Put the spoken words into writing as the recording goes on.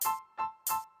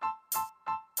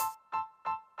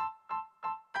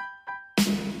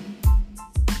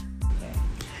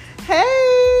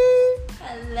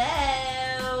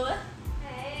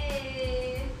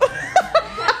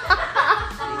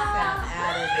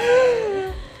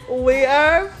We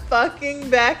are fucking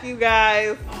back, you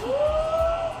guys.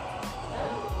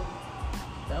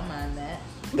 Don't mind that.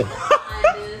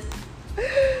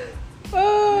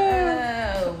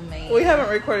 Oh, man. we haven't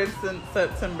recorded since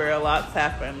September. A lot's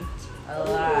happened. A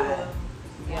lot.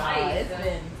 Y'all, it's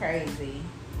been crazy.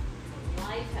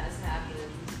 Life has happened.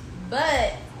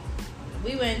 But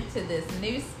we went to this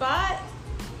new spot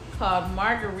called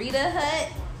Margarita Hut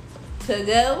to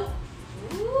go.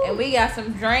 Ooh. And we got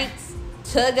some drinks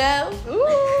to go.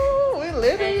 Ooh, we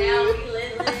living. And now we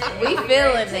lit. We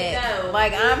feeling it. Go.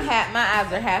 Like my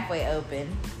eyes are halfway open.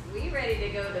 We ready to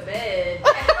go to bed.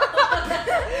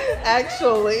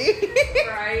 Actually.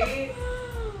 Right?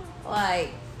 Like,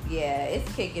 yeah,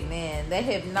 it's kicking in. The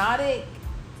Hypnotic.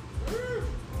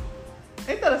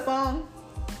 Ain't that a song?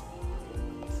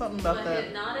 Something about What, that.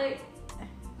 Hypnotic?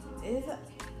 Is it?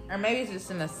 Or maybe it's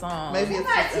just in a song. Maybe it's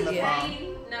just in the Yeah. song.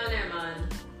 No, never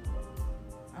mind.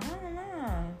 I don't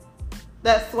know.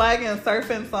 That swag and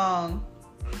surfing song.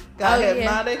 Got Oh, yeah.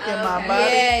 hypnotic in my Okay.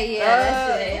 body. Yeah,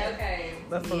 that's it. Okay.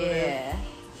 That's what it is. Yeah.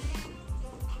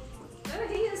 Oh,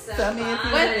 he is so Tell me if you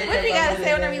fine. What you gotta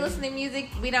say whenever you listen to music?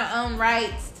 We don't own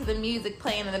rights to the music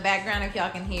playing in the background if y'all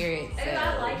can hear it. Oh, So.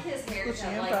 I like his Gucci haircut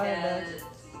like Empire that. does.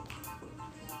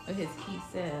 With his key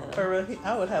cell. For real,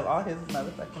 I would have all his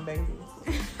motherfucking babies.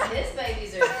 His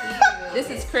babies are cute. This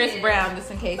is His Chris kids- Brown,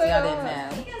 just in case y'all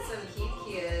didn't He know. got some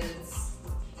cute kids.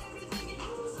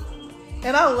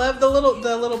 And I love the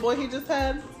little boy he just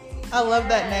had. I love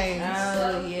that name.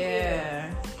 Oh,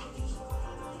 yeah.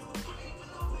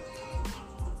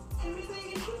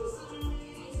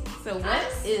 So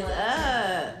what is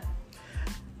up?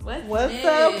 What's new?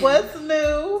 up? What's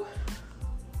new?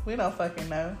 We don't fucking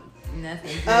know.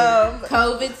 Nothing. Um,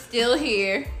 COVID's still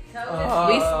here. Oh.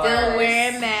 We still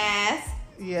wearing masks.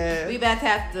 Yeah. We about to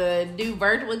have to do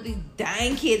virtual with these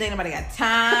dang kids. Ain't nobody got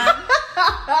time.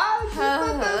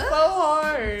 That's so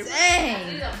hard.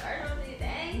 Dang.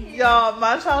 Y'all,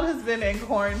 my child has been in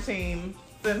quarantine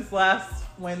since last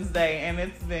Wednesday, and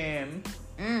it's been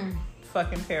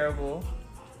fucking terrible.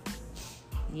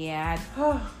 Yeah,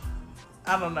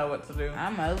 I don't know what to do.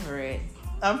 I'm over it.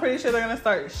 I'm pretty sure they're gonna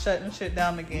start shutting shit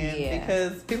down again Yeah.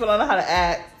 because people don't know how to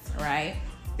act. Right?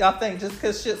 Y'all think just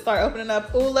because shit start opening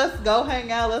up, ooh, let's go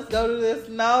hang out, let's go do this.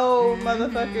 No,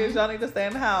 motherfuckers, y'all need to stay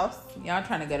in the house. Y'all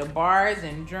trying to go to bars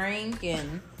and drink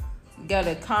and go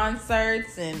to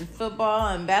concerts and football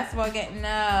and basketball game?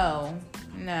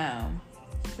 No.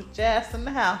 Put your ass in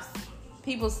the house.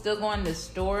 People still going to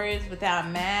stores without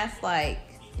masks. Like,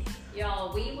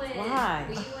 Y'all, we went Why?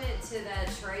 to that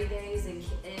Trade Days in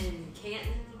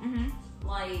Canton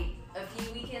like a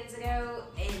few weekends ago,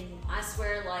 and I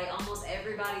swear like almost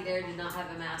everybody there did not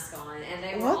have a mask on, and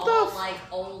they were What the all f- like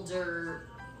older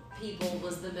people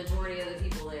was the majority of the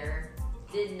people there.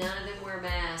 Did none of them wear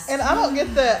masks? And I don't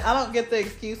get the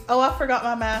excuse, oh, I forgot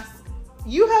my mask.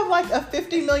 You have like a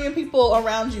 50 million people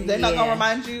around you. They're not gonna Yeah.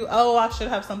 remind you, oh, I should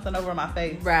have something over my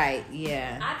face. right,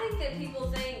 yeah. I think that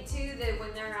people think too that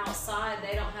when they're outside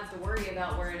they don't have to worry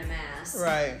about wearing a mask.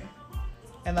 Right.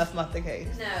 And that's not the case.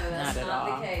 No, that's Not at not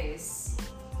all. the case.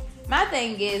 My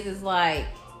thing is like,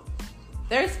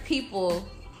 there's people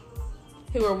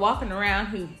who are walking around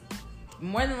who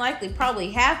more than likely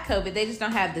probably have COVID. They just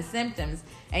don't have the symptoms,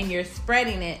 and you're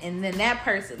spreading it. And then that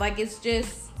person, like, it's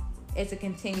a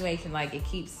continuation. Like, it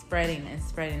keeps spreading and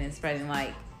spreading and spreading.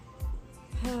 Like,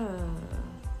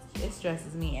 it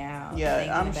stresses me out. Yeah,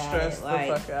 thinking I'm about stressed it. the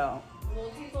Like, fuck out. Well,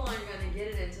 people aren't going to get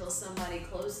it until somebody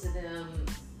close to them.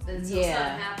 Until Yeah.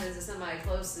 something happens to somebody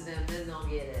close to them, then they'll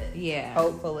get it. yeah.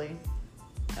 Hopefully.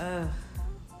 Ugh.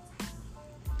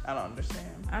 I don't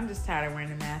understand. I'm just tired of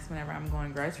wearing a mask whenever I'm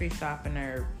going grocery shopping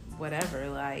or whatever.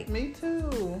 Like, Me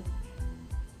too.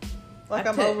 Like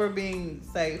I'm took- over being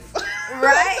safe.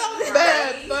 Right? Sounds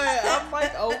bad, but I'm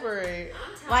like over it.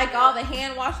 I'm tired like of- all the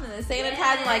hand washing and the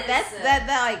sanitizing, like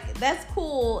Yes. that's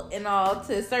cool and all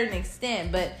to a certain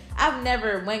extent, but I've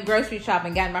never went grocery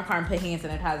shopping, got in my car and put hand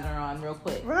sanitizer on real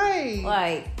quick. Right.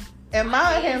 Like, And my My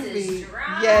hands hands is be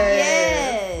dry.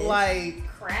 Yes. Like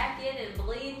cracking and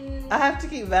bleeding. I have to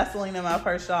keep Vaseline in my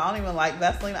purse, y'all. I don't even like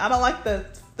Vaseline. I don't like the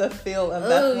feel of Ooh,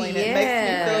 Vaseline. yeah.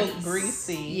 It makes me feel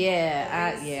greasy.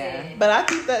 yeah, Greasy. But I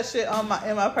keep that shit on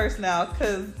in my purse now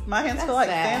because my hands feel That's like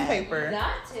sad. sandpaper. You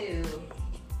got to.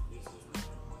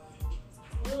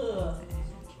 Ugh.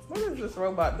 What is this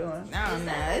robot doing? I don't Is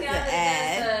know. that the It's guy an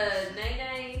that ad. does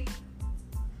Nay-Nay?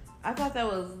 I thought that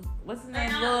was what's his Or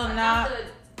name, not- Lil not Nas.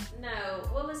 the- No,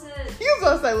 what was it? You was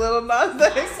gonna say Little Nas I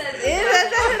X. said Is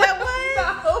that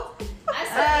No. I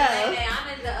said Oh. Nay-Nay. I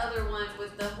meant the other one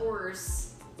with the horse.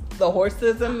 The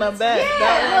horses in the back. Yeah.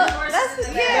 That one? the horses that's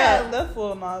in the back. Yeah, that's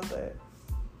Lil Nas X.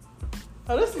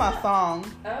 Oh, this is my song.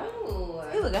 Oh.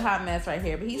 He look a hot mess right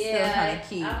here, but he's still kind of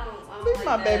cute. I don't Leave like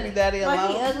my that. baby daddy Like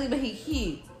alone. he ugly, but he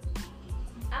cute.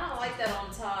 I don't like that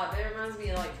on top. It reminds me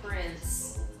of like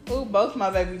Prince. Ooh, both my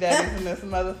baby daddies in this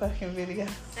motherfucking video.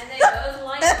 And they both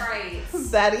like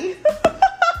braids. Daddy.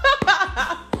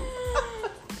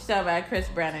 Shout about Chris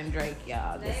Brown and Drake,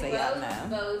 y'all. Just so They y'all know.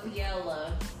 both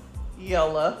yellow.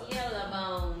 Yellow. Yellow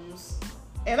bones.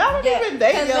 And I don't even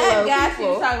date 'cause yellow that guy she was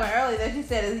people. talking about earlier that she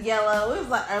said is yellow. It was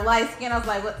like or light skin. I was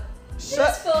like, what? This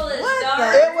fool is what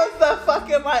dark. It was the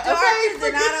fucking like, okay, Darkest and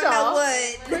forget I don't know y'all.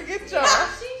 what. Forget Yeah, y'all.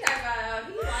 she talking about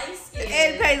he light skinned.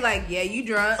 And Paige's like, yeah, you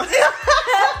drunk.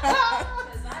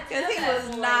 Because he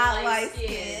was not light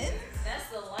skinned. That's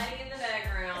the light in the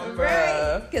background.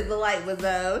 Bruh. Because the light was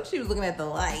on. She was looking at the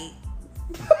light.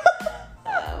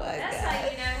 Oh my That's God. how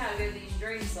you know how good these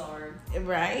drinks are.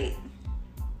 Right?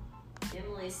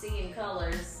 Emily's seeing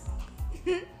colors.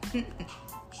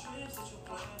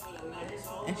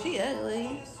 And she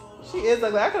ugly. She is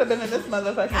ugly. I could have been in this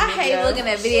motherfucking I video. hate looking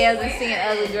at videos and seeing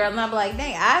ugly girls. And I'm like,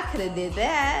 dang, I could have did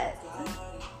that.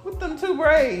 With them two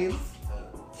braids.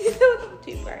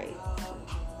 Too great.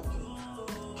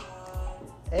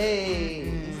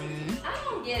 Hey. I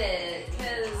don't get it,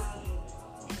 because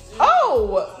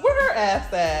Oh, where her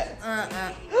ass at?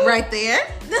 Right there.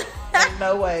 Ain't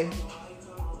no way.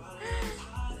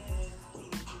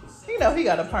 You know he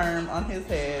got a perm on his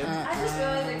head. I just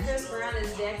realized that Chris Brown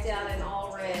is decked out in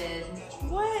all red.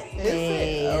 What? Is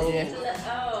it?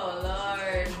 Oh,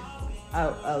 Lord.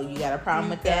 Oh, you got a problem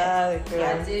with Got that? it, girl.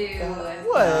 I do.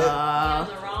 What? You're on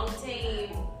the wrong team.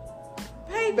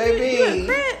 Hey, Baby. you a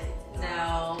crip?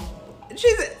 No.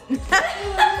 She's a...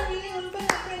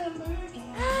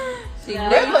 She No.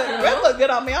 Red look good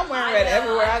on me. I'm wearing I red know,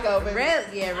 everywhere I go, baby.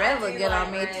 Red look do good on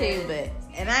like me red. too, but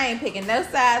and I ain't picking no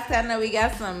sides. 'Cause I know we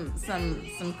got some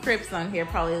Crips on here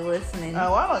probably listening.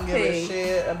 Oh, I don't give a Hey.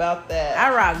 shit about that.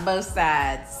 I rock both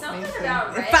sides. Something Me too.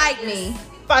 about red. Fight just- me.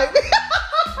 Fight me.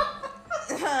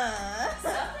 Something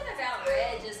about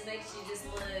red just makes you just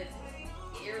look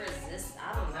irresistible.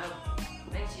 I don't know.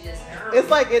 Makes you just. It's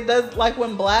like it does. Like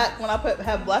when I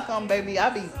have black on, baby, I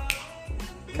be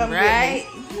come Right?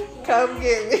 get me. Come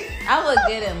get me. I look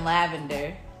good in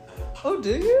lavender. Oh, do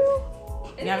you?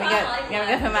 You want me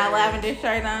to put my lavender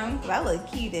shirt on? 'Cause I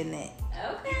look cute in it.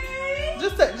 Okay.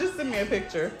 Just send me a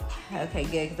picture. Okay,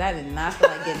 good, because I did not feel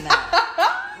like getting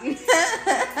up.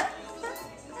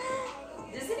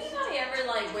 Does anybody ever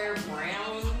like wear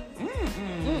brown?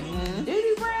 Mm-mm.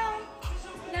 Doo-doo brown?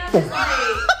 No, 'cause, like.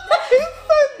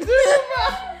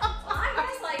 I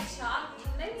guess like chocolate,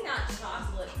 maybe not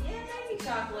chocolate. Yeah, maybe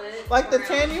chocolate. Like the brown.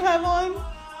 tan you have on?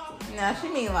 No, she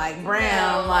mean like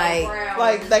brown, like brown.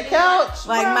 Like the couch?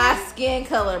 like brown? my skin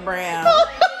color brown. Like,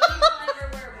 did people ever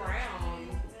wear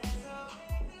brown?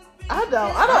 I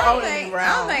don't own any I don't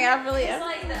brown. think I really It's ever.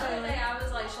 like the other day I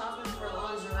was like shopping for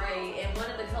lingerie, and one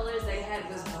of the colors they had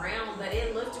was brown, but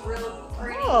it looked real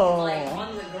pretty like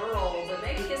on the girl. But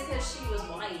maybe it's because she was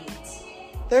white.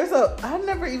 I've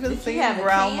never even Did she seen have a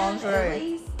brown tan, at lingerie.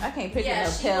 least? I can't picture Yeah, no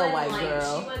she pale wasn't white like,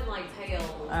 girl. She wasn't like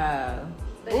pale. Oh.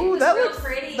 But Ooh, it was that real looks-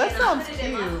 pretty, that and sounds I put it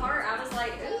in cute. my cart. I was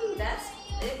like, ooh,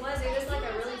 it was like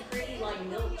a really pretty like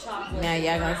milk chocolate. Now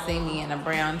y'all gonna brown. see me in a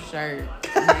brown shirt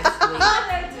next week.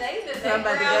 I know David So I'm made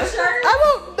about to brown go- shirts. I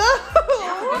don't know. Good Think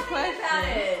about question.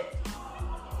 it.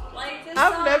 Like this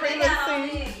I've song never they even got on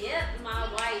seen- it. Yep, my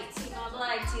white tee, my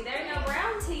black tee. There are no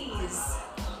brown tees.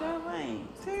 Sure ain't.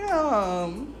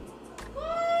 Damn.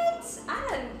 What? I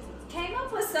done came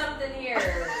up with something here.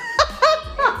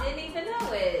 and didn't even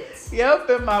know it. Yep,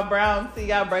 in my brown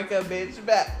tee, I break a bitch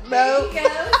back. There No. you go.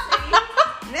 See?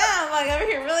 Now I'm like over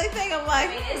here really thinking I'm like,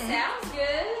 I mean, it sounds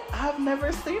good. I've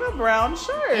never seen a brown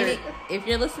shirt. if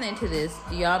you're listening to this,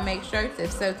 do y'all make shirts?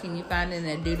 If so, can you find it in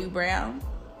a doo-doo brown?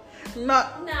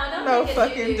 Not No, don't no make a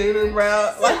fucking doo-doo. doo-doo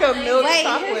brown. Like a milk Wait,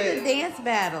 here's the chocolate. dance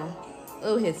battle.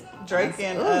 Oh, his Drake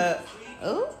and ooh.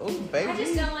 ooh, I just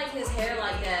baby. don't like his hair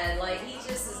like that. Like he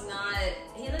just is not.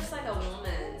 He looks like a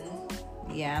woman.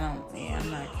 Yeah,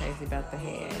 I'm not crazy about the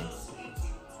hair.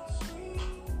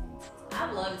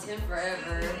 I loved him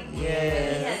forever. He Yeah.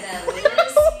 had that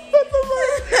lisp.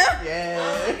 Oh my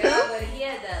Yeah. god, but he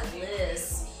had that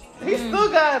lisp. He still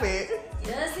got it.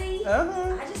 Does he?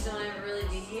 Uh-huh. I just don't ever really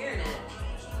be hearing it.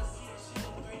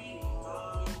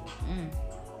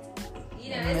 You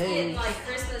know, it's getting like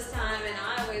Christmas time, and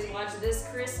I always watch This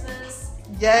Christmas.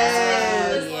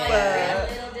 Yes. It was like yeah. Graham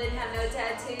Little didn't have no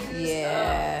tattoos.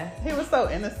 Yeah. He was so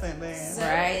innocent Oh, then. so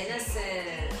Right.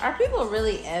 innocent. Are people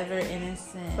really ever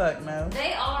innocent? Fuck no.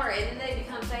 They are, and then they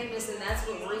become famous, and that's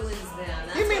what ruins them.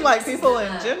 That's You mean what like messes people them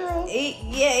in up. general?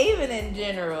 Yeah, even in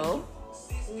general.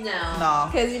 No.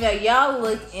 Because, y'all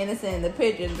look innocent in the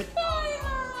pictures, but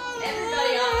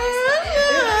Everybody always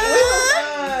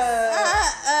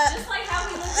just like how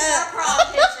we looked at our prom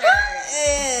picture.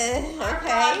 Our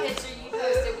prom picture you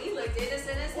posted, we looked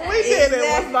innocent as hell. We did. It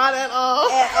was not at all.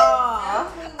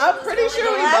 I'm pretty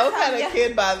sure we both had a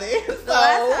kid by then. So. The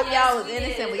last time y'all was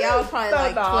innocent, but y'all was probably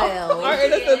like 12. Our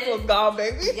innocence was gone,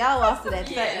 baby. Y'all lost it at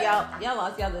y'all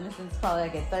lost y'all's innocence probably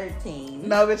like at 13.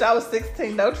 No, bitch, I was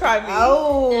 16. Don't try me.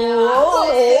 Oh,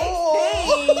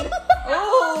 16. Ooh.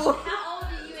 How old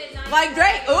are you at 9th Like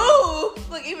Drake. grade? Ooh.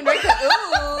 Look, even Drake said,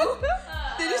 ooh.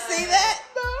 Did you see that?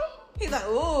 No. He's like,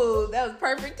 ooh, that was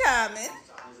perfect timing.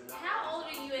 How old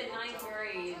are you at 9th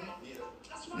grade?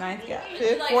 9th grade.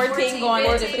 You like 14 going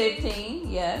into 15?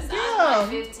 15. Yes. I was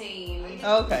like 15.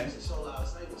 Okay.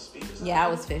 Yeah, I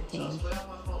was 15.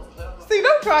 See,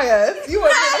 don't try us. You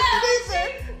weren't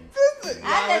innocent either.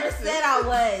 I never said I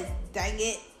was. Dang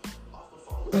it.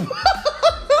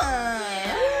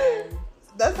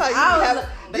 That's how you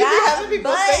be having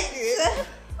people thinking.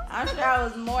 I'm sure I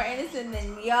was more innocent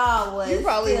than y'all was. You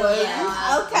probably still. was.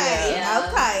 Yeah.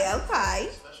 Okay.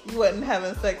 You wasn't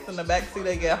having sex in the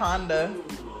backseat of your Honda.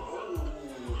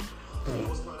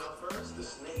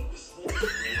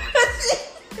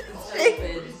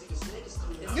 Stupid.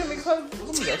 Give me close.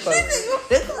 Let me go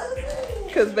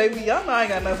close. Cause baby, y'all know I ain't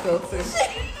got no filter.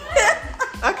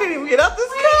 I can't even get out this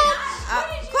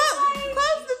couch.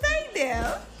 Close the thing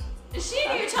down. She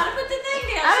ain't even trying to put the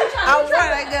thing down. I want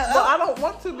to go. Well, I don't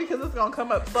want to because it's gonna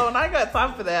come up slow, and I ain't got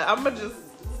time for that. I'm gonna just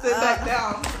sit back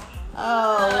down.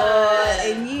 Oh Lord,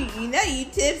 and you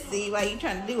tipsy while you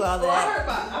trying to do all Well, I that. heard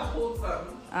about. I pulled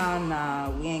something. Oh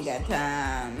no, we ain't got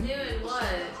time. Doing what?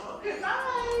 Good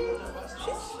night.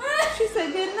 She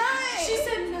said good night. She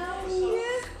said no.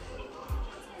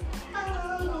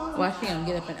 Why she gonna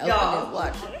get up and open Y'all. it?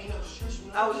 Watch.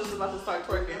 I was just about to start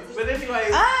twerking, but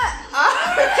anyways.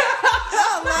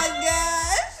 Oh my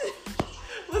gosh.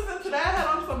 Listen, today I had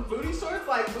on some booty shorts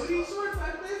like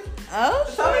this. Oh,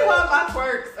 Tell me why my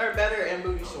twerks are better in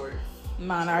booty shorts.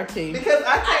 mine are too. Because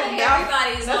I I can't think down.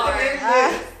 everybody's Nothing are.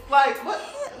 exists. Like what?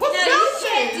 What's No, you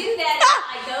can't bouncing? do that.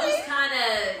 Like those kind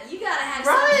of. You gotta have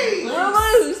Right.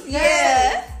 something Loose,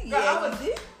 yeah. Girl, I Yeah. was.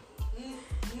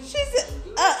 She said,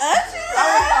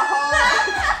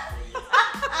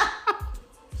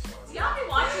 Y'all be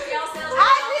watching yourselves. I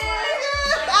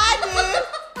did.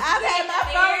 I've had my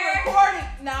phone recording.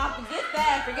 No, forget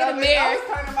that. Forget a I mirror. was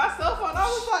turning my cell phone. I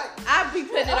was like, I be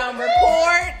putting it on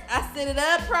record. I set it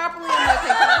up properly. I'm like,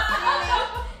 okay, can I see it?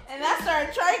 And I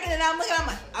started twerking, and I'm looking. I'm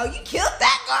like, oh, you killed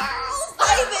that girl.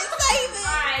 Save it.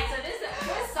 Alright, so this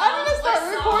what song? I'm gonna start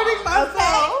recording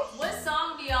myself. What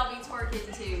song do y'all be twerking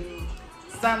to?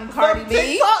 Some Cardi B.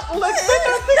 TikTok. Look, send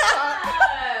her TikTok.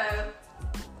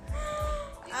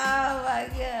 Oh my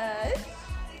gosh.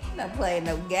 Not playing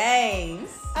no games.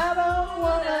 I don't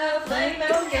wanna play no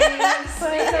games.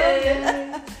 Play no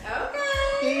games.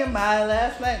 Okay. Give me my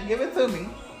last name. Give it to me.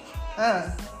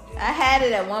 I had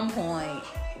it at one point.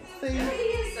 See. He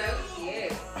is so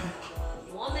cute.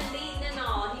 Woman beating and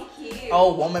all, he cute.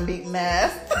 Oh, woman beating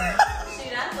ass.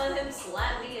 Shoot, I'd let him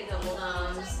slap me a couple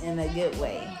times. In a good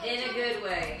way. In a good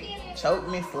way. Choke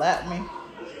me, slap me.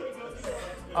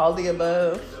 All the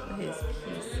above. His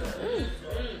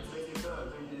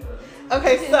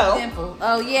Okay, so dimple.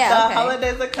 Oh the yeah. Okay.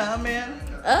 holidays are coming.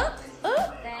 Up.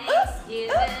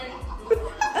 Thanksgiving.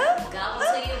 Gobble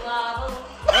till you wobble.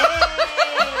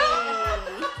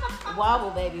 Hey.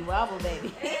 Wobble baby.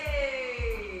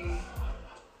 Hey.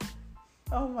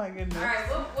 Oh my goodness. Alright,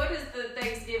 what is the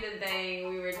Thanksgiving thing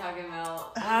we were talking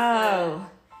about? Oh.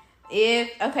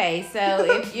 So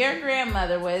if your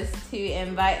grandmother was to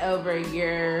invite over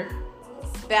your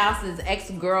spouse's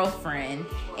ex-girlfriend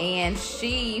and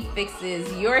she fixes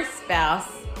your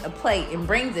spouse a plate and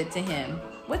brings it to him,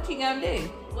 what you gonna do?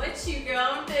 What you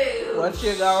gonna do? What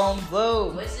you gonna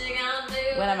do? What you gonna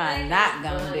do? What am I not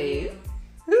gonna do?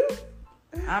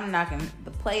 I'm knocking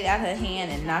the plate out her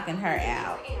hand and knocking her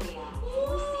out.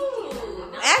 Ooh,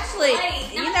 not Actually, the plate,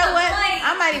 you not know the what? plate.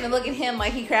 I might even look at him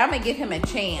like he cried. I'm gonna give him a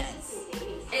chance.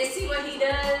 And see what he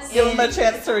does. Give him a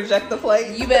chance to reject the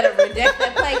plate. You better reject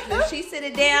that plate. 'Cause if she sit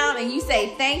it down and you say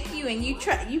thank you and you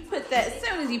put that, as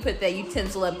soon as you put that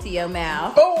utensil up to your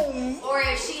mouth. Boom. Or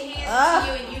if she hands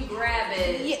it to you and you grab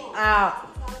it. Yeah,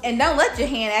 and don't let your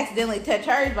hand accidentally touch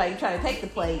hers while you try to take the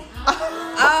plate.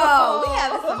 Oh, we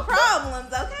having some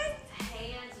problems, okay?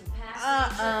 Hands and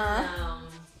pass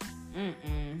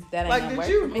That ain't Like, gonna did work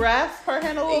you for me. grasp her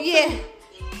hand a little? Yeah. too?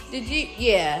 Did you?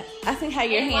 Yeah. I think how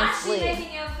your And hand why she slid.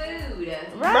 making your food?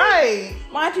 Right.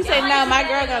 Why don't you say Y'all no? ain't My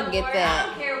together girl no gonna get more. I that.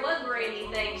 don't care what granny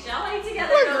thinks. Y'all ain't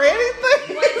together What no granny more.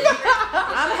 thing? What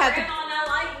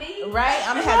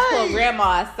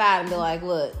grandma aside and be like,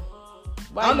 look.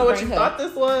 I don't know what you thought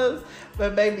this was,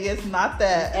 but baby, it's not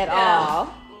that. At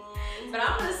all. But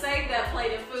I'm going to save that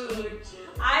plate of food.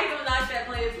 I ain't going to knock that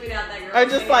plate of food out that girl's Or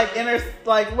just hand.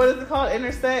 like, what is it called?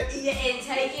 Intersect? Yeah, and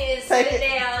take it and sit it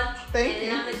down. Thank and you.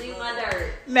 then I'm going to do my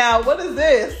dirt. Now, what is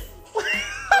this?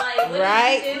 Like, what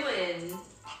Right? are you doing?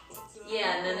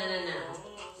 Yeah, no.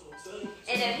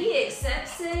 And if he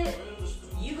accepts it,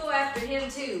 you go after him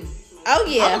too. Oh,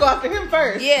 yeah. I'm going to go after him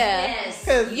first. Yeah. Yes.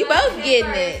 'Cause you go after both him getting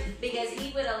first it. Because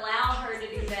he would allow her to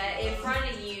do that in front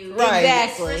of you. Right.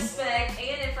 Exactly. Disrespect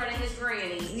and in front of his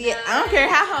granny. Yeah, I don't care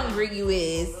how hungry you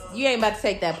is. You ain't about to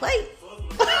take that plate.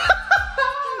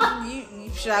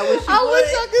 you should I wish you I would.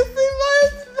 wish I could see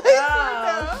my face right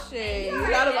Oh, now. shit. You You're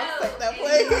already not about know- to take that and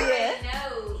plate. You already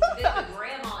know that the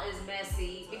grandma is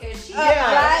messy because she Yeah.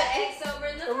 got Right. the X over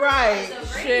in the Right. front,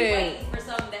 so Shit. Granny waiting for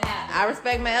something to happen. I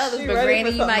respect my elders, She but ready Granny, for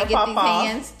you something might to get pop these off.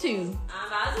 hands too.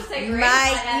 I was gonna say You Granny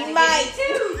might- have you to might. get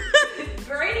it too.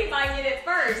 Granny might get it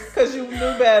first. Because you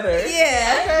knew better.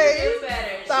 Yeah. Okay. She knew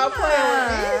better. Stop playing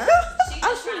with me. She Oh,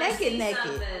 just she trying to naked, see naked.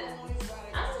 something.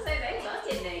 I was gonna say they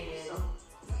bucket naked.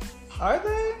 Are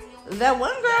they? That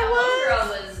one girl That was.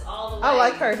 one girl was all the way. I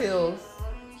like her heels.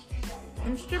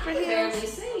 Them stripper I could barely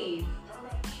heels. see.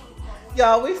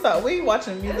 Y'all, we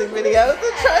watching music videos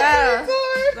and trying to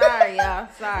record. Sorry, y'all.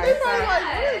 Sorry. They probably sorry. like,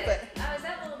 what is that? Oh, is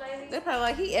that little baby? They're probably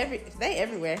like they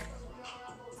everywhere.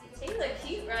 He looked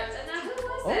cute, right? Now, who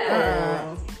was Oh.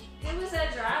 that? Who was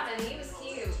that driving? He was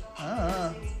cute.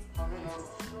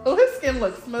 Oh, his skin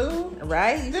looks smooth.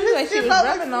 Right? You Did see his like she skin was not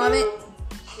look rubbing on it.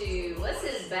 Shoot, what's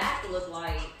his back look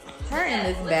like? Her in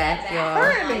his What's back, that y'all. Her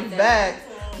look and like his though? back.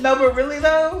 No, but really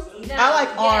though, No, I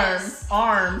like arms. yes.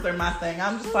 Arms are my thing.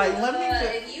 I'm just like, let me just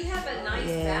If you have a nice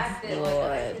Yes, back that Lord.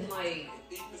 like I can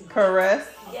like caress.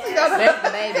 Yes. You gotta That's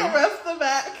the baby. caress the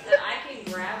back. that I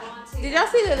can grab onto. Did y'all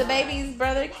see that the baby's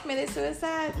brother committed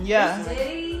suicide? Yeah. Did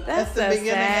he? That's the so beginning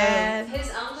of- sad.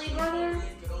 His only brother?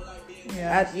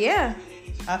 Yeah. Yeah.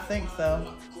 I think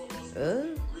so.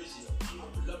 Ugh.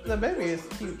 The baby is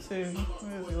cute too.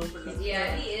 He looks cute.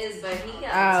 Yeah, he is, but he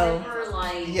got Oh. temper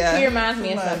like. Yeah. He reminds me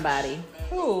too of much. somebody.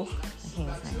 Who? I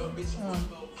can't think.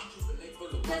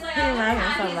 Cause like, He I reminds me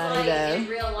of he's somebody, like though. in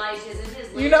real life, cause in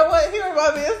his You know what? He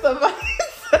reminds me of somebody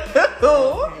too.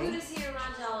 Who does he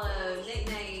remind y'all of?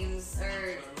 Nicknames,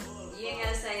 or you ain't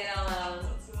gotta say it all out.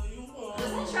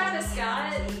 Was it Travis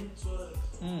Scott?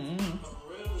 Mm-hmm.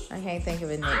 I can't think of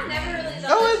a name. I never really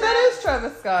thought Oh, that that is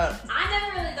Travis Scott. I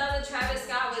never really thought that Travis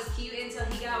Scott was cute until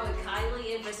he got with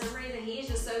Kylie, and for some reason he is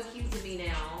just so cute to me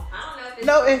now. I don't know if it's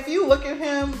No, if you look at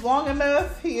him long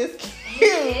enough, he is he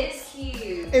cute. is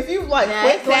cute. If you like Now,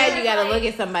 quick it's sad you glance, gotta look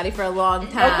at somebody for a long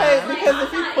time. okay, Like, because I'm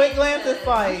if you not quick glance, into- it's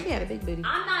like She had a big booty.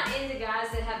 I'm not into guys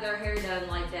that have their hair done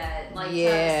like that, like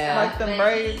Yeah. Travis like Scott, them but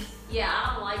braids. yeah,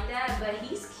 I don't like that, but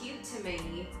he's cute to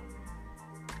me.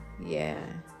 Yeah.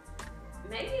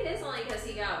 Maybe it is only because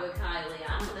he got with Kylie.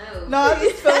 I don't know. No, I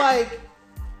just feel like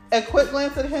a quick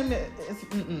glance at him is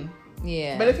mm-mm.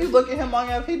 Yeah. But if you look at him long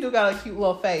enough, he do got a cute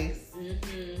little face.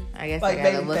 Mm-hmm. I guess like I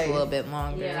gotta baby look face. a little bit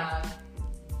longer. Yeah.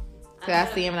 Cause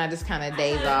I see him and I just kind of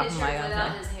daze off. I'm like, without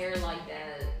okay. his hair like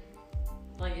that.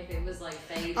 Like if it was like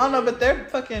faded. I don't know, but they're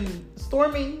fucking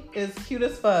Stormy is cute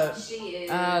as fuck. She is.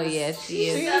 Oh, yeah, she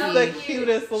is She so is the cute.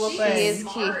 cutest little She thing. is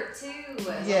smart too.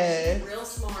 Like, Yes. she's real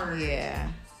smart. Yeah.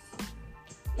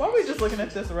 Why are we just looking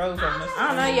at this rose on this? I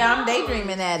don't know, y'all. I'm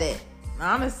daydreaming at it.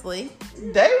 Honestly.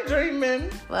 Daydreaming.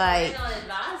 Like, Parental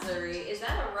advisory. Is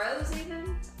that a rose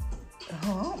even? Oh,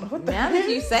 I don't know what the now heck. that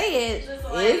you say It's it, just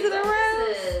like, is it a what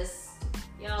rose? is this?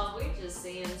 Y'all, we're just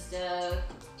seeing stuff.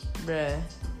 Bruh.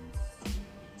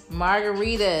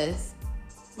 Margaritas.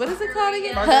 What is it called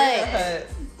again? Margarita Hut. Hut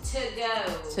To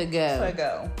go. To go. to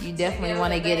go. You definitely go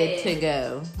want to to get it bed. to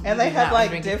go. And they You have not like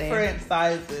drink it there. different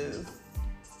sizes.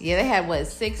 Yeah, they had what,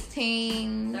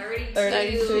 16, 32,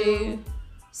 32,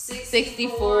 64,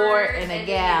 64, and a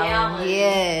gallon.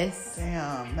 Yes.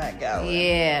 Damn, that gallon.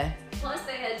 Yeah. Plus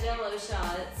they had Jello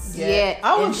shots. Yeah,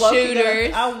 I was and low-key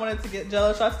shooters. I wanted to get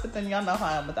Jello shots, but then y'all know how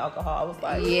I am with alcohol. I was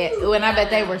like, Yeah. Oh, and I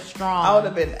bet they were strong. I would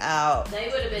have been out. They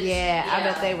would have been. Yeah, I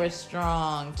bet they were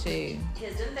strong too.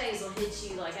 Because them things will hit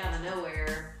you like out of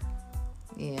nowhere.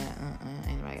 Yeah,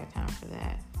 ain't nobody got time for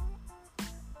that.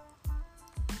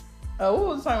 Oh, what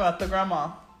was we talking about? The grandma.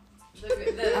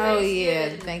 The Oh yeah,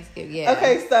 Thanksgiving. Thanksgiving. Yeah.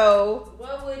 Okay, so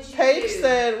What would you Paige do?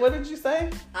 said, what did you say?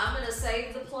 I'm gonna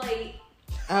save the plate,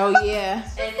 Oh yeah.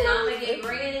 and then I'm gonna get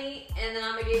Granny, and then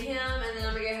I'm gonna get him, and then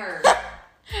I'm gonna get her.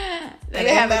 They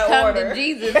In have a that come order. to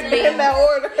Jesus In meeting. In that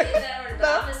order. In that order, but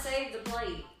I'm gonna save the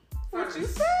plate. What you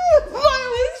first. say?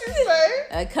 What did you say?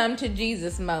 A come to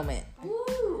Jesus moment.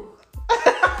 Woo!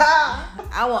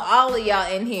 I want all of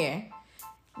y'all in here.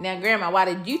 Now, Grandma, why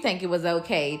did you think it was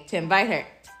okay to invite her?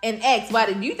 And X, why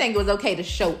did you think it was okay to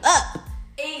show up?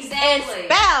 Exactly. And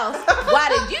Spouse, why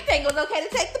did you think it was okay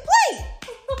to take the plate?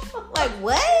 Like,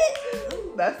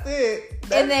 what? That's it.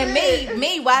 And then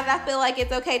me, why did I feel like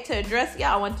it's okay to address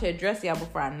y'all? I want to address y'all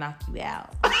before I knock you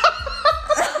out. Okay,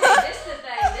 this is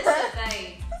the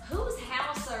thing. Whose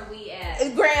house are we at?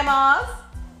 Grandma's.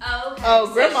 Oh, okay.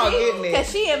 Oh, Grandma getting it.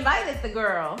 Because she invited the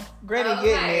girl. Granny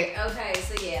getting it. Okay,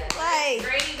 so yeah. Like,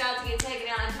 Granny about to get taken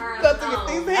out in her own About to get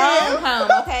home. these hands.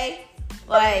 home, okay?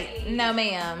 Like, no,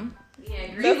 ma'am.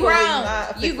 Yeah, You That's Granny. what grown. not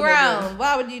You fixing to grown.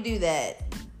 Why would you do that?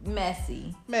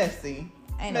 Messy. Messy.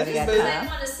 Ain't Messy nobody got boo. They time.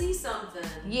 want to see something.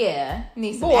 Yeah.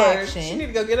 Need some Bored. action. She need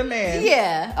to go get a man.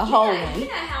 Yeah, a whole Yeah, one. you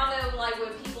know how though, like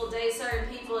when people date certain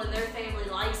people and their family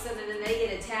likes them, and then they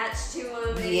get attached to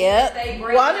them. And Yep. They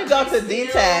break Well, I up, need y'all they to still-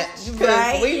 detach. Because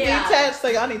Right? we Yeah. detached, so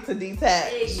y'all need to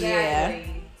detach. Exactly.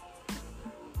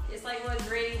 It's like what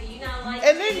Granny, do you not like?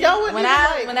 And then y'all would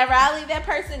Whenever I leave that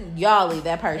person, y'all leave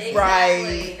that person. Exactly.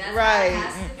 Right, That's right. How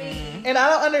it has to be. And I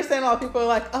don't understand why people are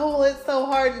like, oh, well, it's so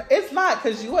hard. It's not,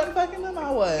 because you wasn't fucking them,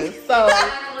 I was. So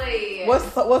Exactly.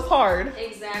 what's hard?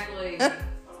 Exactly.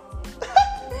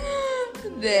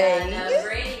 Dang. Yeah, no,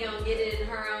 Granny gonna get it in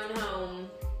her own home.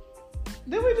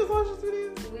 Did we just watch this video?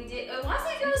 We did. Why's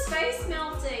that ghost face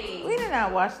melting? We did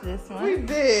not watch this one. We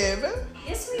did.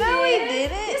 Yes, we No, we did.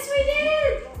 didn't. Yes, we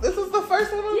did. This was the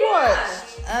first one we Yeah.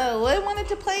 watched. Oh, well, I wanted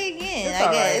to play again, It's I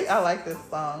all guess. right. I like this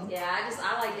song. Yeah,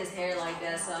 I like his hair like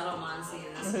that, so I don't mind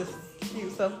seeing this. His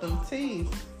cute something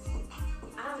teeth.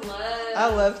 I I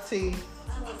love teeth.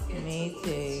 good Me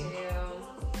teeth,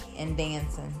 And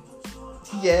dancing.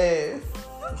 Yes.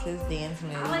 It's his dance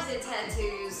moves. I like the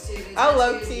tattoos too. The I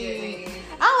love tattoos get teeth. me.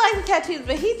 I like the tattoos,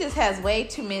 but he just has way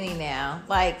too many now.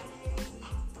 Like,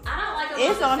 I don't like them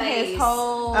it's on on the face. his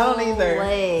whole I don't either.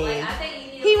 leg. Like, I think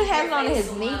you need He to would leave have it your on face his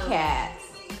alone. kneecaps.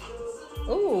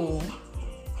 Ooh.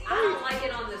 I don't like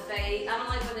it on the face. I don't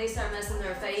like when they start messing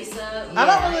their face up. I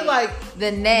don't really like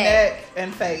The neck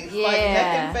and face. Like neck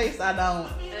Yeah. and face, I don't.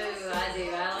 Oh, I do.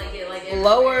 I like it like everywhere,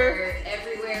 Lower.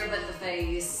 everywhere but the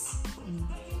face.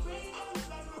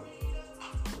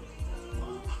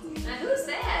 Now who's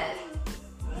that?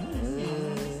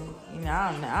 You know,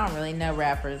 I don't really know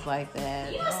rappers like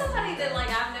that. You know somebody that like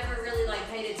I've never really like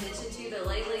paid attention to, but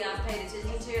lately I've paid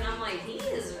attention to, and I'm like, he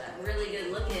is really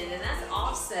good looking, and that's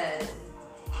Offset.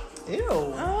 Ew.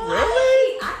 Oh.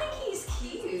 Really? I think he's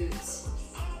cute.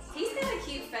 He's got a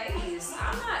cute face.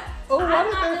 I'm Oh, why I'm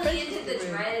did not their really faces into the look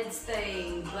weird? dreads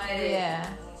thing, but Yeah.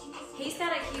 he's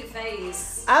got a cute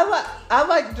face. I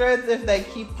like dreads if they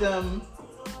keep them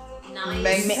Nice.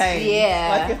 maintained. Yeah.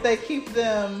 Like if they keep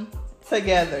them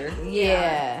together.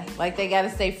 Yeah. Like they gotta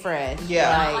stay fresh.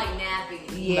 Yeah. Not Like, like nappy.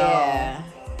 yeah.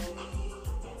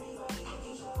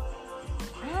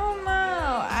 I don't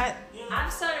know.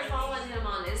 I've started following him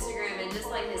on Instagram, and just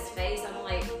like his face, I'm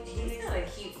like, he's got a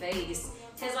cute face.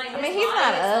 Cause like, I mean, his he's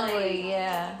not body is, ugly. like,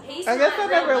 Yeah. He's I guess not I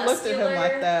real never looked at him muscular.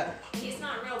 like that. He's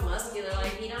not real muscular.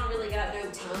 Like he don't really got no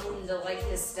tone to like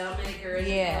his stomach or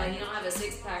anything. Yeah. Like he don't have a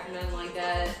six pack or nothing like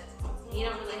that. He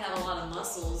don't really have a lot of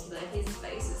muscles, but his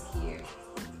face is cute.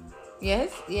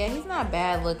 He's not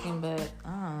bad looking, but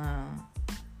I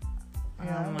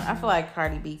don't know. I feel like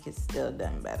Cardi B could still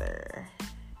done better.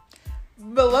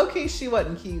 But low key, she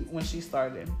wasn't cute when she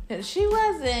started. She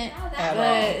wasn't. Oh,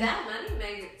 At that money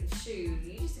make shoot.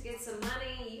 You used to get some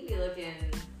money, you be looking.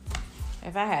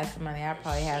 If I had some money, I'd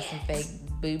probably have some fake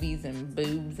boobies and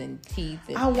boobs and teeth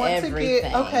and I want everything. to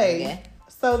get okay.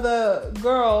 So the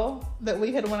girl that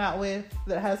we had went out with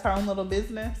that has her own little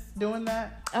business doing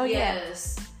that. Oh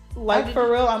Yes. Like did for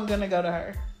you- real, I'm gonna go to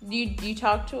her. yeah. You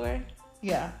talked to her?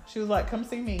 Yeah, she was like, "Come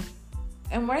see me.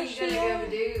 And What are where's you she gonna at?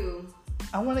 go do?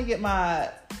 I want to get my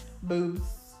boobs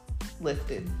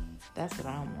lifted." That's what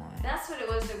I want. That's what it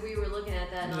was that we were looking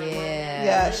at that night. wasn't it? Yeah.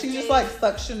 Yeah, she just like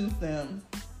suctions them,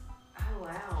 Oh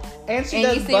wow. and she And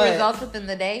does you see butt. results within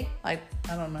the day? Like,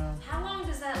 I don't know. How long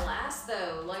does that last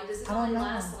though? Like, does it I don't only know.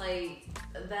 last like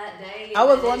that day? I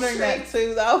was and then it wondering that shrinks?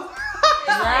 too, though. It's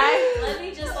like, Right? let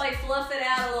me just like fluff it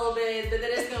out a little bit, but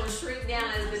then it's gonna shrink down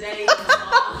as the day goes on.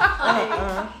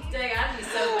 Like, dang, I'd be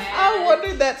so mad. I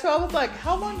wondered that too. I was like,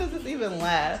 how long does this even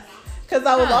last? Because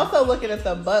I was Huh. also looking at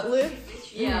the butt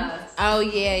lift. Yeah. oh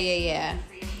yeah.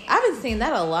 I've been seeing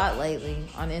that a lot lately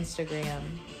on Instagram.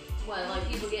 What, like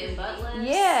people getting butt lifts?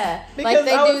 Yeah, Because like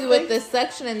they I do was with the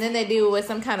suction, and then they do it with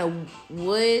some kind of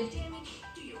wood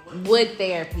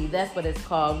therapy. That's what it's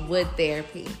called, wood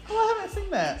therapy. Oh, I haven't seen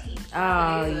that.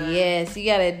 Oh yes, you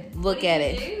gotta look at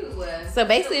it. So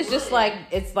basically, it's just like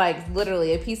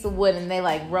literally a piece of wood, and they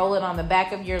like roll it on the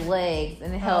back of your legs,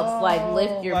 and it helps like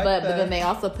lift your butt. But then they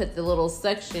also put the little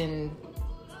suction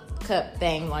cup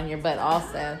things on your butt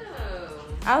also.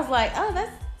 I was like, oh,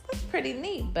 that's pretty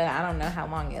neat, but I don't know how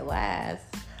long it lasts.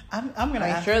 I'm gonna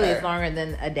ask surely her. it's longer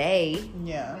than a day.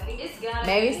 Yeah.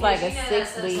 Maybe it's like a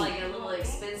 6 week. Like a little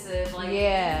expensive. Like,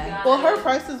 yeah. Well, her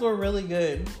prices were really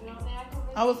good.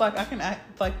 I was like, I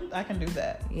can do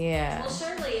that. Yeah. Well,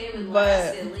 surely it would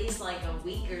last at least like a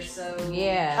week or so.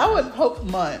 Yeah. I would hope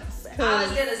months. I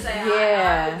was gonna say,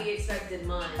 I would be expected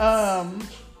months.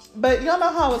 But y'all know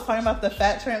how I was talking about the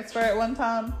fat transfer at one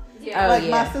time? Yeah. Like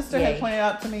my sister had pointed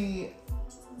out to me,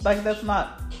 like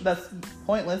that's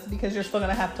pointless because you're still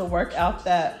gonna have to work out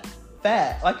that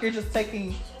fat. Like you're just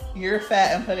taking your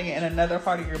fat and putting it in another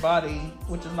part of your body,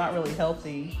 which is not really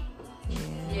healthy.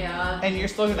 Yeah. And you're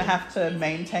still gonna have to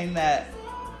maintain that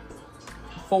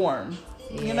form,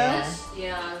 you know?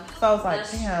 Yeah. So I was like,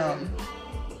 That's damn. true.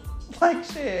 Like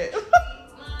shit.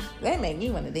 That made me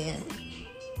want to dance.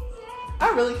 I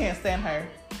really can't stand her.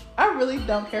 I really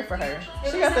don't care for her.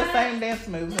 She got the same dance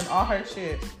moves and all her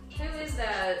shit. Who is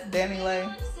that? Danny Lay. I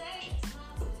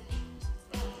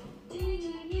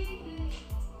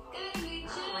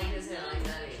don't like his hair like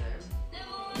that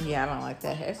either. Yeah, I don't like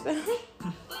that hairstyle.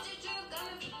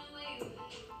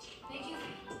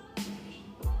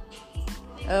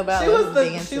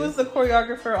 She was the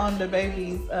choreographer on the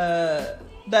Babies.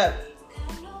 That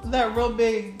real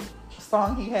big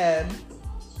song he had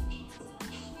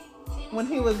when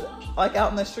he was like out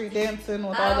in the street dancing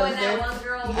with all those that one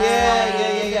girl.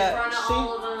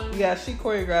 Yeah. She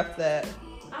choreographed that.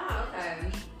 Oh, okay.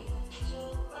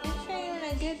 She ain't even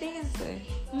a good dancer.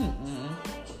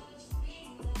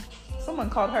 Someone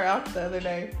called her out the other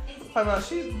day. Talking about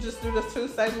she just do the two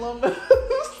same little moves.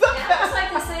 That was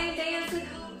like the same dance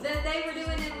that they were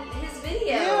doing in his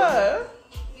video. Yeah.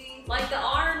 Like the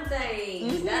arm thing.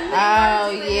 The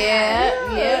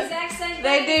exact same thing.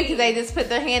 They do because they just put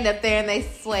their hand up there and they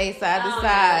sway side to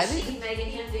side. She's making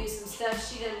him do some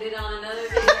stuff she done did on another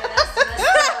video. That's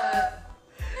messed up.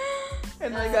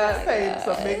 And they got paid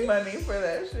some big money for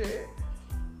that shit.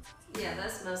 Yeah,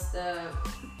 that's messed up.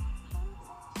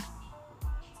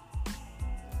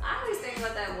 I always think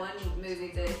about that one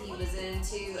movie that he was in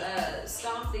too,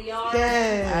 Stomp the Yard.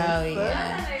 Yes. Oh, yeah.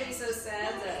 That made me so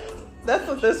sad though. That's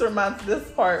what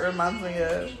this part reminds me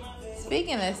of.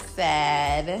 Speaking of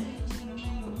sad.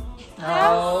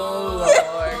 Oh,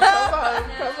 Lord.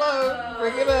 Come on.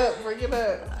 Bring it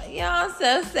up. Y'all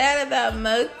so sad about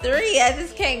Mo 3. I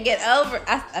just can't get over.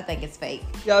 I think it's fake.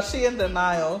 Y'all, she in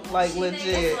denial. Like, She legit.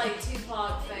 thinks it's like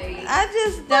Tupac face. I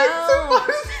just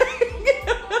don't.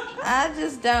 I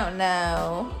just don't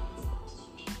know.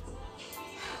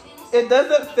 It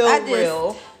doesn't feel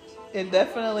real. It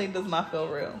definitely does not feel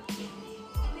real.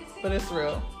 But it's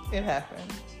real. It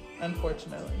happened.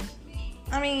 Unfortunately.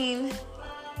 I mean,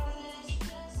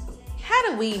 how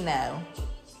do we know?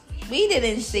 We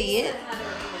didn't see it.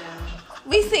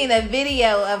 We seen a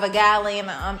video of a guy laying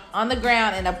on the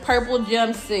ground in a purple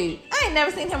jumpsuit. I ain't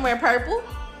never seen him wear purple.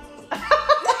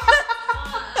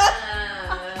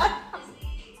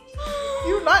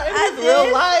 You're not in his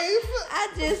real life. I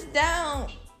just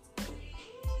don't.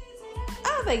 I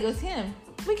don't think it was him.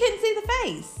 We couldn't see the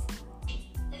face.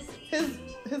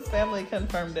 His family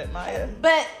confirmed it, Maya.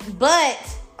 But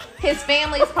his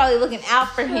family is probably looking out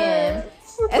for him.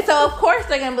 And so of course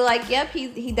they're gonna be like, yep,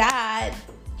 he died.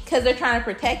 Because they're trying to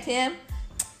protect him.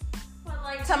 Well,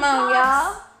 like, Come on,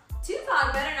 y'all.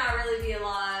 Tupac better not really be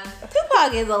alive.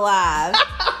 Tupac is alive.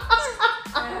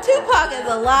 Tupac is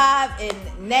alive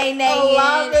and nay-naying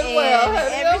and everything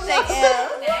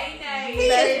else. He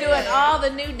is doing all the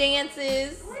new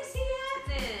dances. Where's he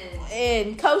at then?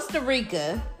 In Costa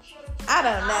Rica. I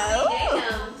don't know.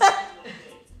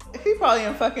 He probably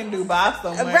in fucking Dubai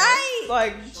somewhere. Right.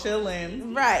 Like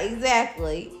chilling. Right,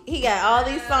 exactly. He got all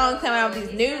these songs coming out with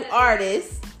these new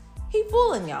artists. He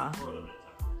fooling y'all.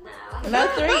 Mo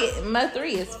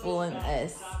 3 is fooling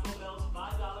us.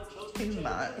 He's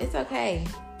not. It's okay.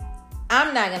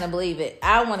 I'm not gonna believe it.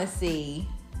 I want to see.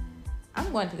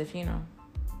 I'm going to the funeral.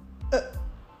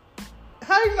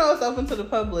 How do you know it's open to the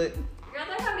public? Girl,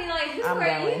 they're gonna be like, who I'm are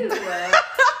going. you?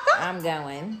 I'm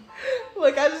going.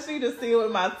 Look, I just need to see it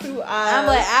with my 2 eyes. I'm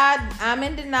like, I'm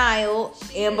in denial,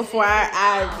 and before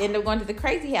I end up going to the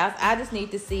crazy house, I just need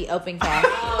to see open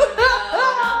casket. Oh no,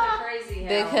 not the crazy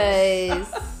house.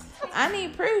 Because I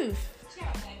need proof.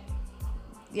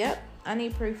 Yep, I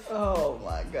need proof. Oh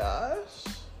my gosh.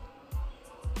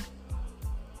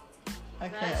 I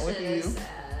can't with you.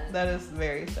 Sad. That is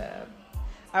very sad.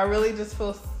 I really just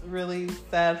feel really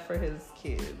sad for his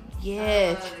kids.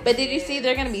 Yes, but did you see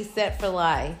they're gonna be set for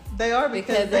life They are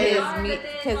because because they. of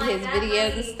his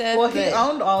videos and stuff? Well, he but-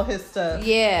 owned all his stuff.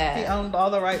 Yeah, He owned all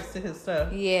the rights to his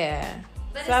stuff. yeah.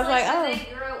 But So I was like, when oh.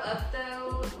 they grow up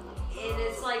though, and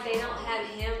it's like they don't have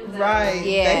him. Though. Right.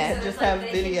 Yeah. They could So just it's like have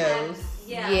they can videos.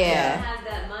 Yeah. Yeah. They can have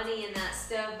that money and that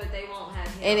stuff, but they won't have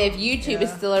him. And if YouTube is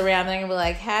Yeah. still around, they're gonna be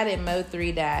like, "How did Mo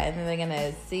 3 die?" And then they're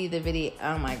gonna see the video.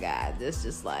 Oh my god, this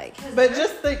just like, But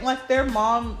just think, like, their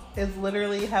mom is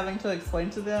literally having to explain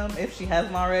to them, if she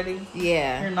hasn't already,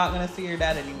 yeah, you're not going to see your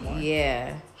dad anymore.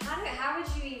 yeah. How would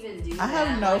you even do that? I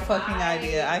have no Like, fucking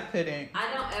idea. I couldn't.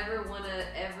 I don't ever want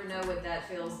to ever know what that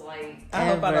feels like. I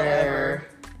hope I don't ever.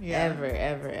 Yeah.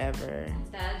 Ever.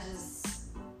 That just.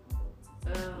 Oh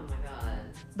my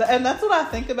god. And that's what I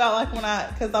think about,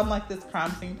 like, because I'm like this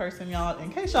crime scene person, y'all.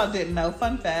 In case y'all didn't know,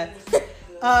 fun fact.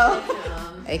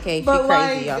 AK, she But,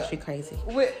 crazy, like, y'all. She crazy.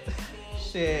 With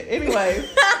shit. Anyways,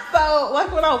 so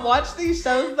like when I watch these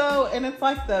shows though, and it's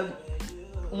like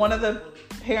one of the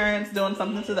parents doing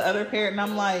something to the other parent, and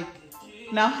I'm like,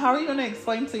 now how are you going to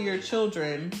explain to your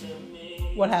children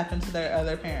what happened to their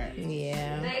other parent?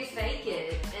 Yeah. They fake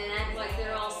it and act like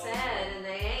they're all sad and they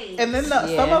ain't. And then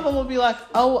some of them will be like,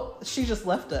 oh, she just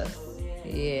left us.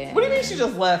 Yeah. What do you mean she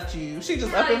just left you? She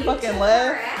just No, up and you fucking took her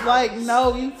left? out. Like,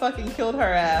 no, you fucking killed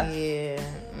her ass. Yeah.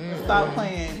 Stop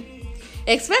playing.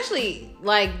 Especially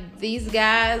like these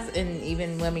guys and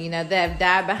even women, that have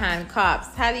died behind cops.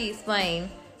 How do you explain?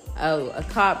 Oh, a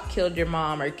cop killed your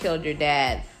mom or killed your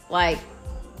dad. Like,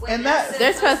 And that-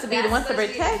 they're supposed to be the that's ones to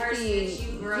supposed be the protect person you. that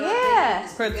you grew up Yeah.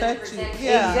 with is gonna Protect you. protect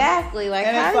Yeah. exactly. Like,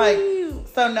 And how it's do like, you?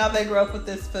 so now they grow up with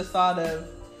this facade of,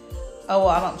 oh, well,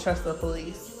 I don't trust the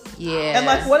police. Yeah. And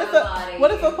like, what if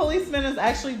Somebody. a policeman is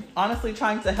actually honestly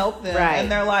trying to help them, Right.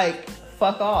 and they're like,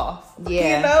 "Fuck off,"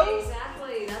 Yeah. you know?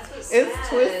 Exactly. That's what's It's sad.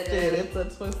 twisted. It's a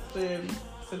twisted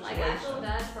situation. Like I feel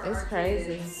bad for It's our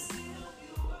crazy. kids.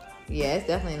 Yeah, it's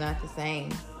definitely not the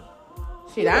same.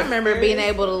 Shit, Yeah, I remember it's being crazy.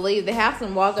 able to leave the house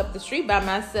and walk up the street by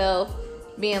myself,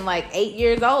 being like 8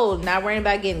 years old, not worrying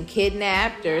about getting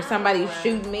kidnapped or somebody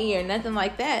shooting me or nothing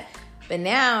like that. But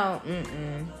now,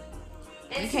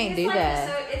 And You see, can't it's do like that.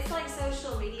 it's like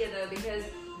social media though, because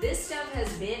this stuff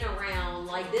has been around.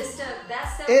 Like this stuff,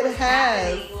 that stuff It was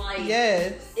has, happening. Like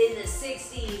yes. in the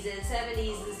 60s and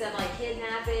 70s and stuff, like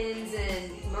kidnappings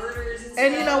and murders and stuff.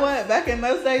 And you know what? Back in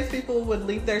those days, people would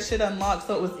leave their shit unlocked,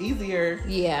 so it was easier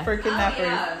yeah, for kidnappers.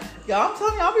 yeah. Y'all, I'm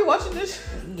telling you, I'll be watching this.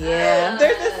 yeah.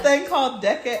 There's this thing called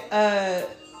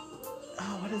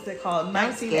what is it called?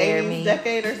 Don't scare 1980s me.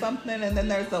 decade or something, and then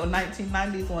there's the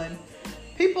 1990s one.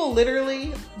 People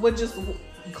literally would just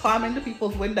climb into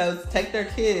people's windows, take their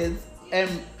kids, and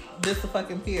just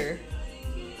fucking peer.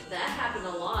 That happened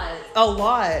a lot. A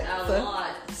lot. A So-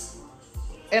 lot.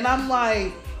 And I'm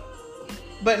like,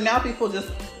 but now people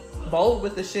just bold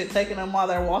with the shit, taking them while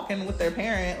they're walking with their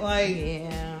parent. Like,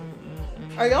 Yeah.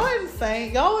 are y'all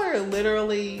insane? Y'all are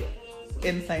literally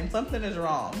insane. Something is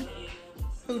wrong.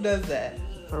 Who does that?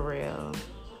 For real.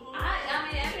 I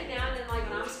mean, every now and then, like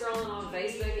when I'm scrolling on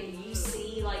Facebook and you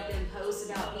see like them posts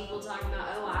about people talking about,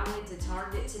 oh, I went to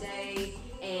Target today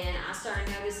and I started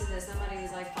noticing that somebody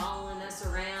was like following us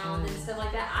around and stuff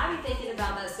like that. I be thinking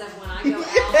about that stuff when I go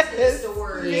out to the Yes.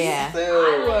 stores. Yeah. I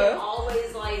like, So,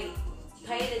 always like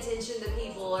paying attention to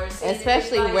people or seeing if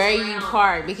Especially anybody's where you around.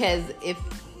 park, because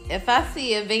if I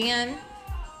see a van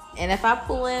and if I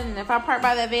pull in and if I park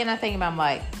by that van, I think I'm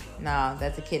like, no,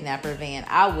 that's a kidnapper van.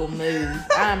 I will move.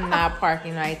 I'm not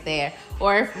parking right there.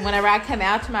 Or whenever I come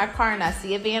out to my car and I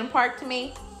see a van parked to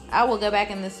me, I will go back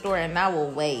in the store and I will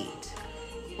wait.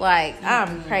 Like,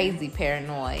 I'm crazy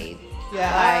paranoid.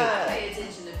 yeah, I pay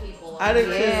attention to people. I do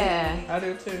Yeah. too. I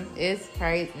do too. It's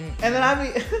crazy. And then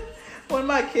I be, when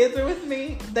my kids are with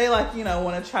me, they like,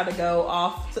 want to try to go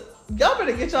off. Y'all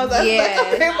better get y'all's ass back up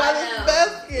here by I this know.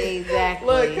 basket. Exactly.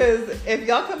 Look, because if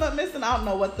y'all come up missing, I don't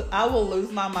know I will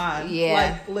lose my mind. Yeah.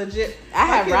 Like, legit. I My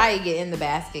have kids- Ryan get in the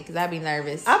basket because I'd be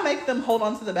nervous. I make them hold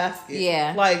on to the basket.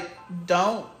 Yeah. Like,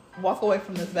 don't walk away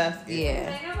from this basket. Ain't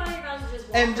Yeah. nobody about to just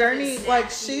walk And up Journey, snatch like,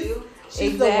 she's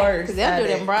you. the worst. Because they'll at do it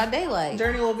it. in broad daylight.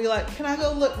 Journey will be like, "Can I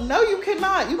go look?" No, you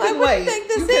cannot. You Like, can what do you wait. think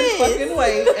this you can is? fucking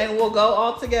wait, and we'll go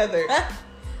all together.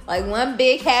 Like one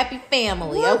big happy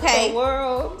family, What okay? the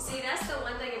world? See, that's the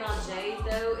one thing about Jade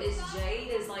though, is Jade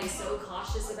is like so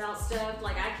cautious about stuff.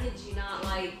 Like I kid you not,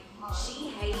 like she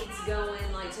hates going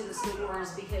like to the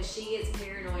stores because she gets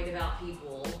paranoid about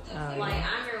people. Oh, Like yeah.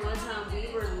 I remember one time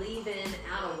we were leaving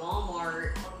out of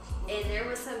Walmart and there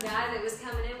was some guy that was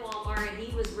coming in Walmart Walmart and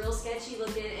he was real sketchy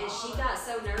looking, and she got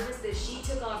so nervous that she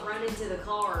took off running to the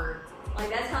car. Like,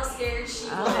 that's how scared she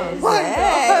was. Oh my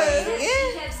God. And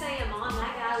she kept saying, Mom,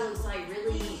 that guy looks like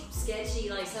really sketchy,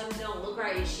 like something don't look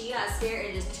right. And she got scared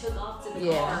and just took off to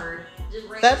the car. Just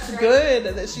ran That's straight.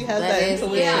 good that she has that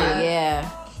intuition. Yeah.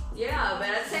 Yeah, but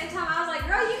at the same time, I was like,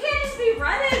 girl, you can't just be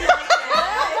running like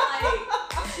that.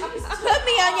 Like, she was Put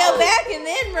me on your back and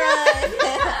then run.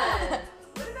 Yeah.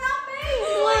 What about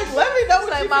me? Like, let me know what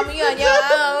Like, you Mama, need you to on your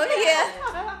do. own.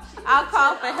 Yeah. I'll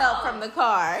call for help from the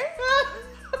car.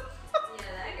 Yeah,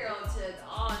 that girl took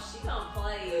off. She don't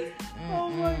play. Oh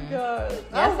my God.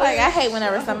 That's like, I hate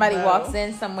whenever don't somebody know. walks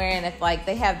in somewhere and if like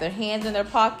they have their hands in their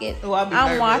pocket. Oh, I'd be I'm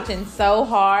nervous. watching so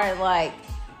hard. Like,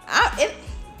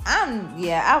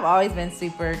 I've always been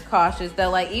super cautious though.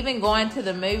 Like even going to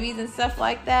the movies and stuff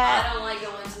like I that. don't like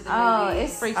going to the movies. Oh, it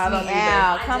freaks I me don't either.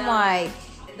 out. I I'm don't.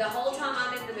 like, The whole time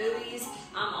I'm in the movies,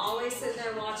 I'm always sitting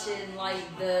there watching like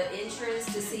the entrance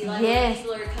to see like Yes. when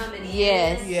people are coming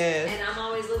Yes. in. Yes. And I'm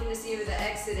always looking to see where the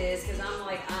exit is because I'm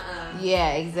like, yeah,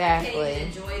 I can't exactly. even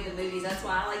enjoy the movies. That's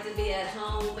why I like to be at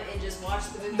home and just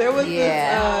watch the movie. There was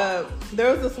Yeah.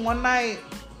 there was this one night,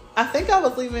 I think I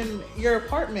was leaving your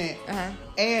apartment, Uh-huh.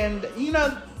 and you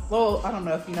know, well, I don't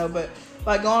know if you know, but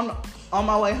like going on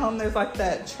my way home, there's like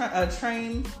that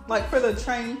train, like for the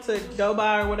train to go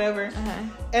by or whatever. Uh-huh.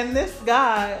 And this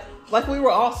guy, like we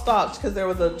were all stopped because there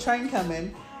was a train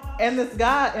coming, and this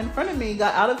guy in front of me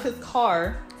got out of his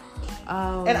car.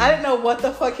 Oh. And I didn't know what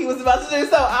the fuck he was about to do,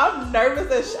 so I'm nervous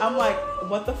as I'm like,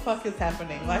 what the fuck is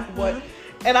happening? Like, what?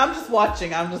 And I'm just watching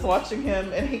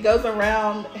him, and he goes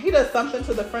around, he does something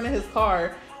to the front of his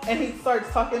car, and he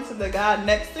starts talking to the guy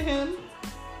next to him,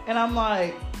 and I'm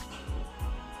like,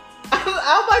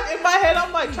 I'm like, in my head,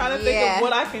 I'm like trying to think Yeah. of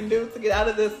what I can do to get out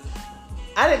of this.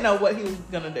 I didn't know what he was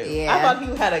gonna do. Yeah. I thought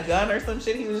he had a gun or some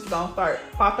shit. He was just gonna start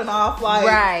popping off, like,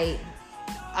 Right.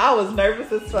 I was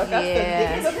nervous as fuck. I said,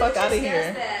 get me the Who fuck out of just here.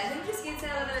 does that? Who just gets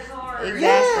out of their car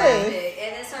Exactly.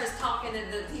 and then starts talking to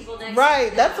the people next to Right,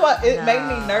 them? that's why it made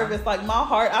me Nah. nervous. Like my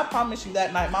heart, I promise you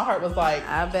that night, my heart was like,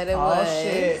 I bet it oh was.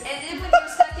 shit. And then when you're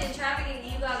stuck in traffic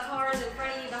and you got cars in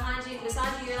front of you, behind you,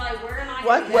 beside you, you're like, where am I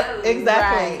What? going What? to go?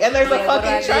 Exactly. Right. And there's Like, a what do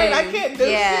fucking I train. do? I can't do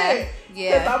Yeah. shit.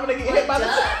 Yeah. Because I'm gonna get hit by the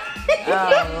Duck. train. You Oh,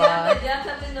 can't even have Lord. the duck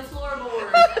up in the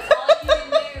floorboard. That's all you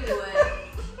can do.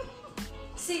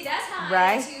 See, that's how I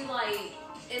Right. am too, like,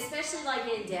 especially like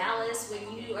in Dallas when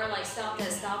you are like stopped at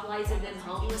stoplights and then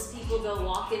homeless people go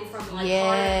walking from like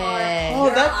car to car. Yeah. Oh,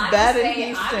 Girl, that's I bad just in say, I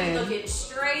Houston. be looking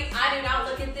straight. I do not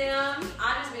look at them.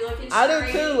 I just be looking straight. I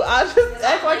do too. I just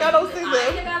act like I don't see I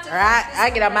ain't them. about to Or crack this I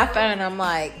get on my window. phone and I'm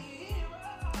like,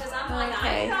 Because I'm like, I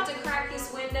Okay. ain't about to crack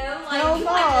this window. Like, Hell you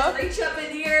no. might just reach up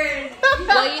in here and.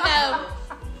 well, you know,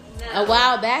 No. a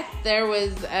while back there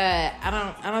was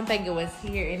I don't think it was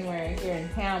here anywhere here in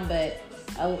town, but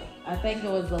I think it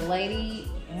was the lady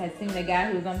had seen the guy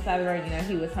who was on the side of the road. You know,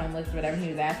 he was homeless or whatever. He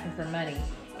was asking for money,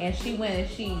 and she went and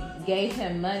she gave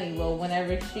him money. Well,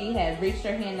 whenever she had reached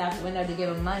her hand out the window to give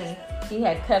him money, he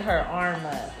had cut her arm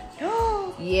up.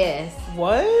 Yes.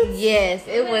 What? Yes,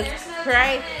 it But was there's no crazy,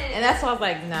 telling. and that's why I was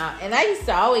like, nah. And I used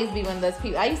to always be one of those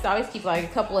people. I used to always keep like a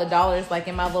couple of dollars, like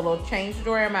in my little change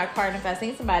drawer in my car. And if I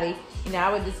seen somebody, you know,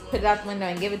 I would just put it out the window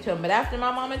and give it to them. But after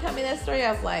my mama told me that story,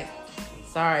 I was like,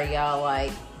 sorry, y'all.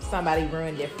 Like somebody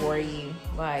ruined it for you.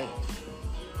 Like,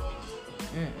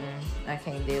 I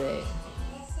can't do it.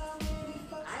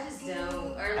 I just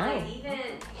don't. Or like even,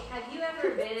 have you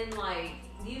ever been like,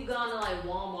 you've gone to like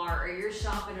Walmart or you're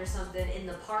shopping or something in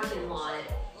the parking lot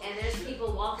and there's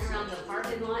people walking around the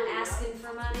parking lot asking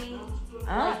for money?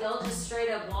 Like they'll just straight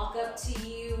up walk up to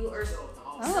you or somebody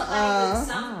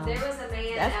there was a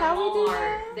man That's at how we do Walmart.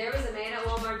 that? There was a man at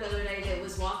Walmart the other day that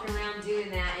was walking around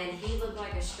doing that and he looked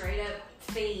like a straight up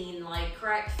fiend, like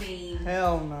crack fiend.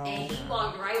 Hell no. And he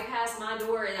walked right past my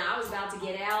door, and I was about to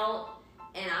get out,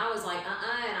 and I was like, and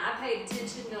I paid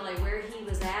attention to like where he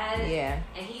was at. Yeah.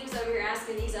 And he was over here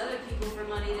asking these other people for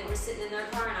money that were sitting in their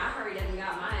car, and I hurried up and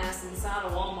got my ass inside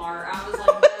of Walmart. I was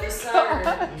like, no,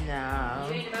 sir. No.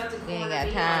 You ain't about to You corner ain't me got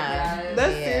like time. that.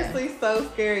 That's Yeah. seriously so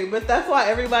scary. But that's why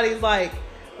everybody's like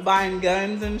buying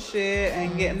guns and shit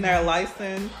and getting their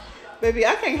license. Baby,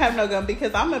 I can't have no gun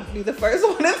because I'm gonna be the first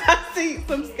one if I see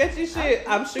some sketchy shit.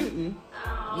 I'm shooting.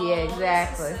 Oh, Yeah,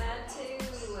 exactly. That's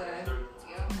so sad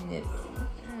too. It's,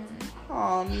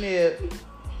 Oh, Nip.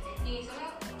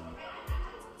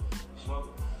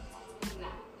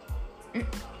 Nah.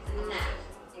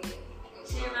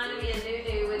 She reminded me of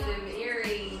Nunu with them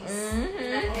earrings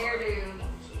and that hairdo.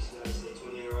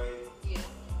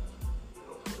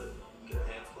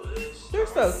 They're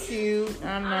so cute.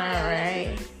 I'm not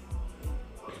right.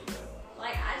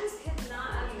 Like, I just couldn't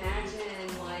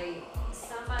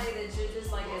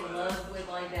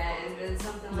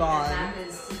gone. that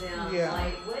happens to them. Yeah.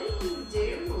 Like, what do you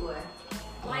do?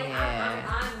 Like, Yeah.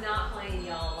 I'm not playing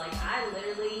y'all. Like,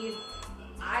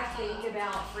 I think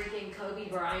about freaking Kobe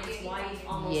Bryant's wife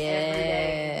almost every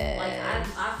day. Like,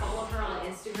 I follow her on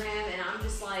Instagram, and I'm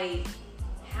just like,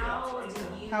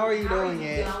 how are you doing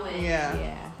it? Going?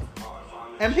 Yeah.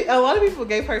 And a lot of people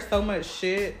gave her so much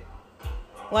shit.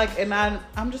 Like, and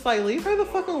I'm just like, leave her the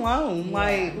fuck alone.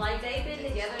 Yeah. Like they've been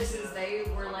together since they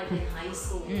were like in high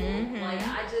school. Mhm. Like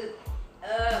I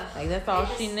just, Like that's all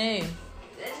she knew.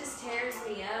 That just tears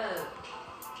me up.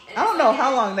 And I don't it's know like-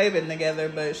 how long they've been together,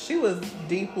 but she was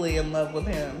deeply in love with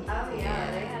him. Oh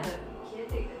yeah, they had a kid.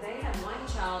 They had one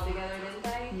child together, didn't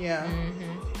they? Yeah.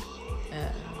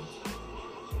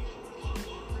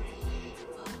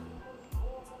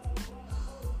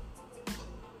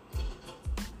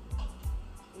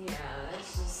 Yeah,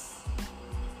 that's just.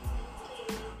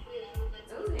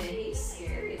 Oh, man, he's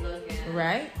scary looking.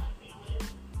 Right?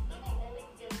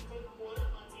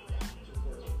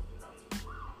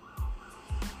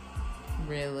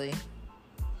 Really?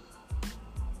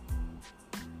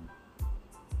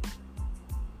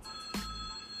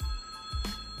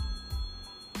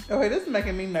 Okay, this is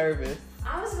making me nervous.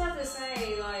 I was about to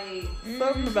say, like,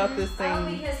 Something about this oh,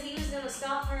 thing. because he was gonna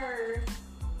stop her,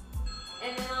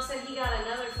 and then all of a sudden he got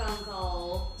another phone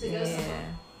call to go somewhere.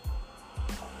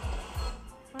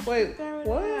 Wait,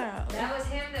 what? That was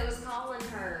him that was calling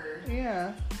her.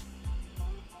 Yeah.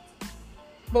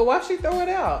 But why she throw it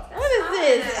out? What is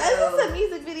this? Is this a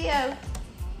music video?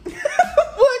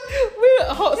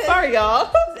 Sorry,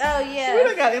 y'all. Oh yeah. We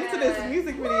done got into this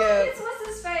music video. What's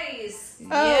his face?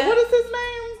 Yeah. What is his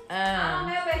name? I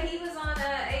don't know, but he was on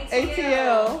ATL.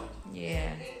 ATL.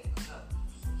 Yeah.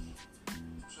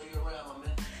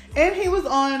 And he was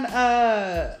on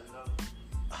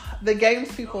the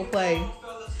games people play.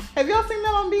 Have y'all seen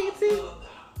that on BET?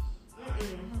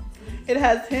 It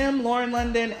has him, Lauren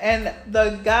London, and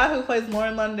the guy who plays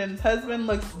Lauren London's husband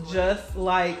looks just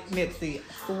like Nipsey.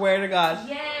 Swear to God.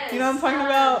 Yes. You know what I'm talking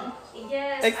about?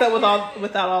 Yes. Except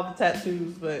without all the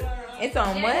tattoos, but It's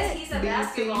on Yeah, what? 'cause he's a BET?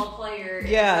 basketball player.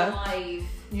 Yeah. In real life.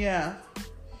 yeah.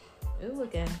 Ooh,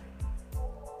 look at.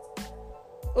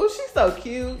 Oh, she's so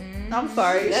cute. I'm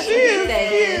sorry. That's she what he is said.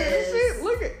 cute. She,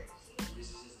 look at. This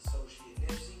is his associate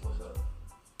Nipsey. What's up?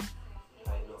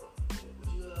 How you doing?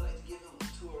 Would you like to give him a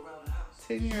tour around the house?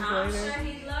 10 years I'm later. sure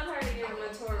he'd love her to give him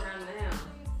a tour around the house.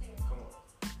 Come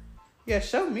on. Yeah,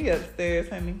 show me upstairs,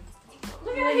 honey.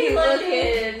 Look at how he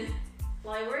looking.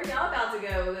 Like, where y'all about to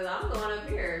go? Because I'm going up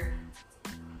here.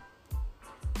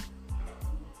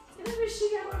 And look what she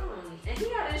got on. And he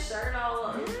got his shirt all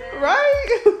over there.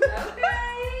 Right?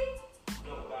 Okay.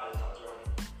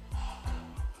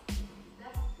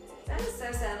 That is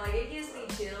so sad. Like, it gives me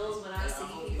chills when I see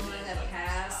people that have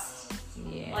passed.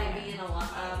 Yeah. Like, being alive.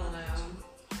 I don't know.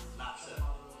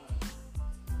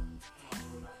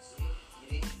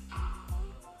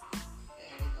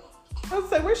 I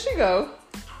was like, where'd she go?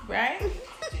 Right?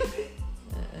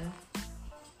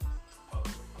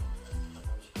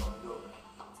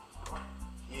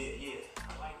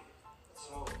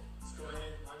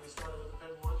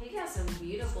 He got some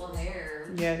beautiful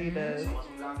hair. Yeah, he does.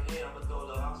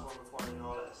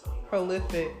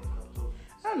 Prolific.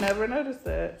 I never noticed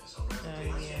that.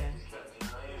 Oh yeah.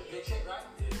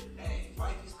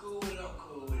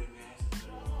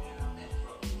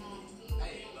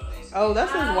 Oh,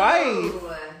 that's his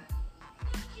wife.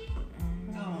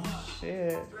 Oh,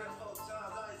 shit.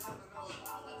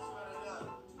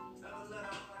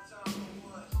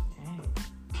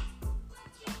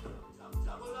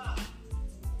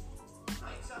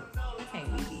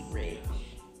 Can't we be rich?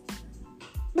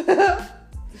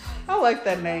 I like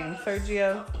that name,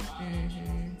 Sergio.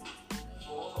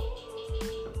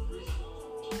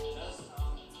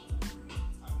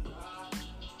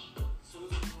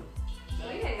 We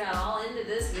ain't got all into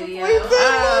this video. We did,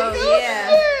 Oh, yeah.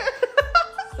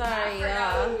 shit. Sorry, I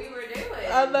forgot y'all. what we were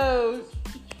doing. I know.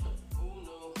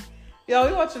 Yo,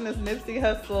 we watching this Nipsey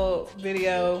Hussle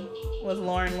video with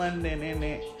Lauren London in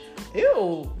it.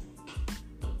 Ew.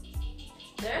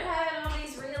 They're having all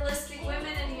these realistic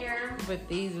women in here. With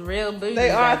these real booties. They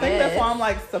are. I think that's guess. why I'm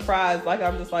like surprised. Like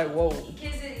I'm just like, whoa.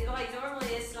 Because like normally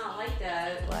it's not like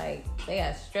that. Like they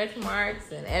got stretch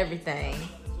marks and everything.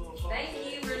 Thank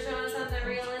you for showing something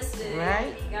realistic.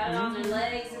 Right? Got it on their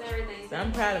legs and everything. So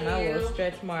I'm Thank proud of my you. little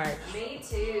stretch marks. Me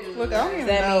too. Look, I don't even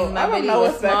That know. means my I don't booty know was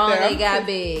what's back small there. and it got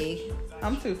big.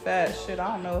 I'm too fat. Shit, I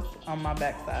don't know what's on my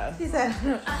backside. She said,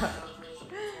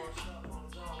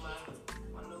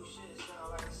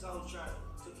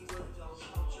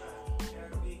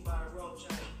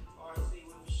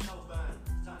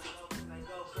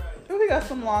 Oh, we got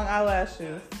some long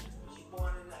eyelashes.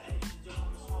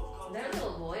 Their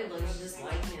little boy looks just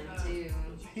like him too.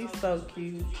 He's so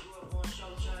cute.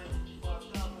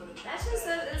 That's just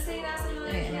that's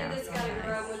another kid that's gotta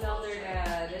grow up without their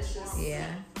dad. It's just Yeah.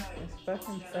 It's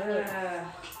fucking sad.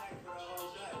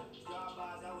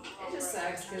 It just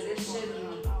sucks because it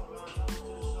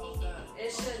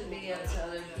shouldn't be up to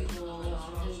other people on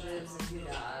who lives and who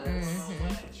dies.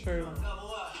 Mm-hmm. True.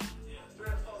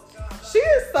 She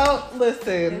is so,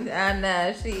 listen. I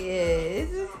know she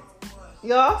is.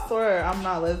 Y'all, I swear I'm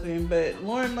not lesbian, but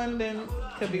Lauren London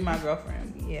could be my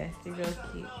girlfriend. Yeah, she's real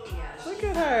cute. Yeah, Look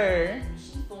at her.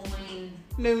 she's fine.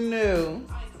 New.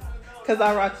 Cause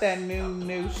I rock that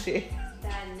new shit.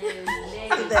 That new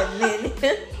That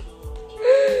minute.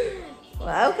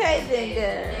 Well, okay then,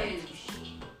 girl.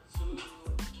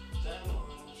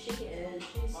 She is.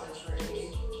 She's so pretty.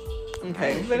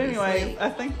 Okay, but anyways, I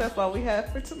think that's all we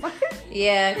have for tonight.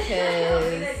 Yeah,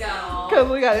 Way to cause go. Cause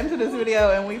we got into this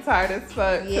video and we tired as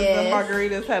fuck. Cause the Yes.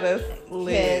 margaritas had us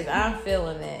lit. I'm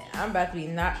feeling it. I'm about to be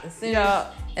knocked as soon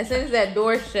Yeah. as that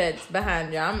door shuts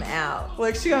behind you. I'm out.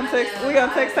 Like we gonna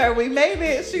text her. We made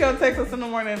it. She gonna text us in the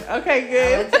morning. Okay, I'm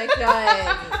good. gonna text y'all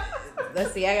at,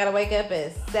 let's see, I gotta wake up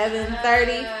at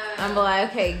 7:30. I'm like,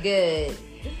 okay, good.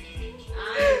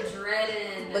 I'm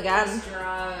dreading Look, this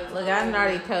drive. Look, I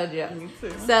already told you. Me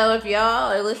too. So if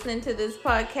y'all are listening to this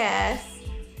podcast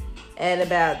at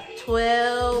about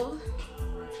 12,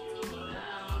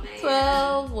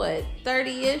 Oh, man.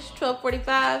 30-ish,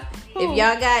 12:45, if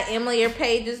y'all got Emily or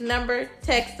Paige's number,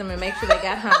 text them and make sure they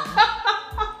got home.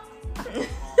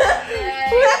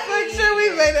 Let's make sure we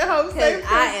made it home Because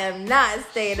safe. I am not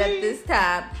staying up this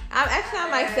time. I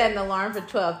might set an alarm for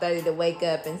 12:30 to wake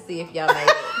up and see if y'all made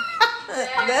it.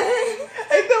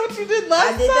 Ain't that what you did last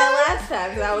time? I did that last time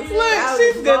because I was Look,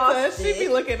 she's good to us. exhausted. She be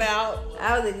looking out.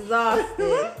 I was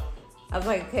exhausted. I was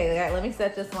like, okay, let me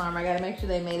set this alarm. I gotta make sure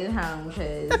they made it home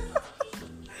because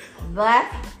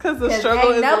Because the struggle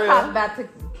ain't is no real. cop about to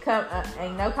come.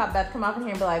 Ain't no cop about to come off in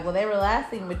here and be like, well, they were last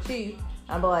seen with you.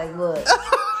 I'm be like, look,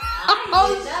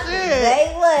 Oh shit!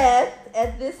 they left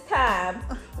at this time.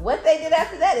 What they did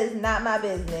after that is not my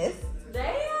business.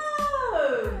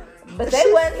 Damn. But they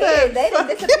She wasn't here. said, They didn't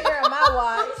fuck disappear on my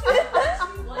watch.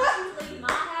 Once you leave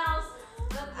my house,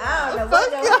 I don't know Fuck what's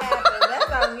gonna y'all. happen.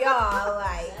 That's on y'all.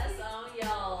 Like, that's on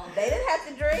y'all. they didn't have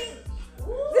to drink.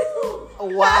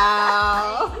 Woo.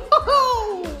 Wow!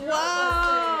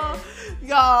 Wow!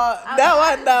 Y'all, that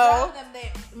one though.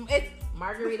 It's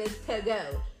margaritas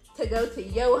to go to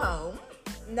your home,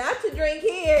 not to drink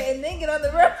here and then get on the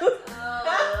road.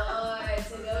 Oh, Lord.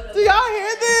 To go to Do y'all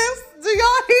hear this? Do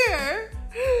y'all hear?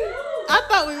 I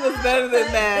thought we was better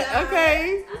than that.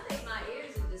 Okay. I think my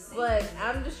ears are deceiving. But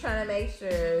I'm just trying to make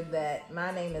sure that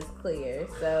my name is clear.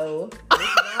 So this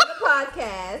is on the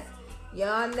podcast.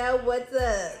 Y'all know what's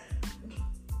up.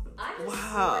 I just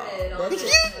Wow. sweated on You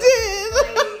this.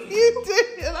 did. You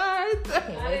did. I heard that.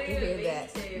 Can't I wait to didn't hear mean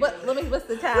that. to. What's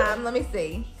the time? Let me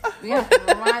see. We have to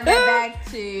rewind that back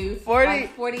to 40.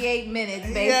 like 48 minutes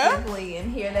Yeah. basically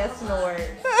and hear that snort.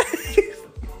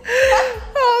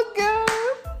 Oh god.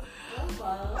 Oh,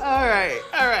 well. All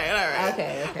right.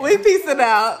 Okay. We peacing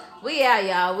out. We out,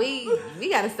 y'all. We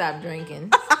gotta stop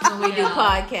drinking when we do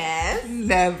podcasts.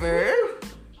 Never.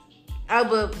 Oh,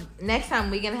 but next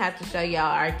time we're gonna have to show y'all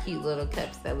our cute little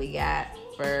cups that we got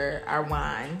for our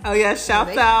wine. Oh yeah,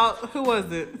 shouts out. Who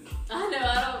was it? I know,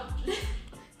 I don't.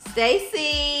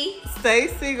 Stacy,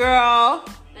 Stacy, girl.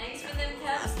 Thanks for them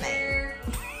cups there.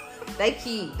 they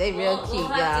cute. They real We'll cute,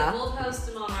 have to- y'all. We'll post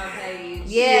them on our page.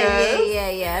 Yeah.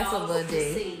 That's Y'all what we'll to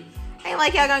do. see. Ain't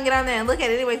like y'all gonna get on there and look at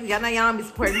it anyway, because y'all know y'all don't be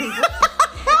supporting people.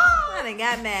 I done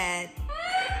got mad.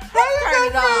 Turn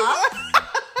it off.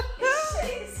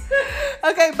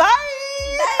 Okay, bye.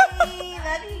 Bye.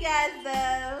 Love you guys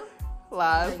though.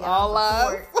 Lies, Y'all all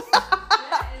lies. support.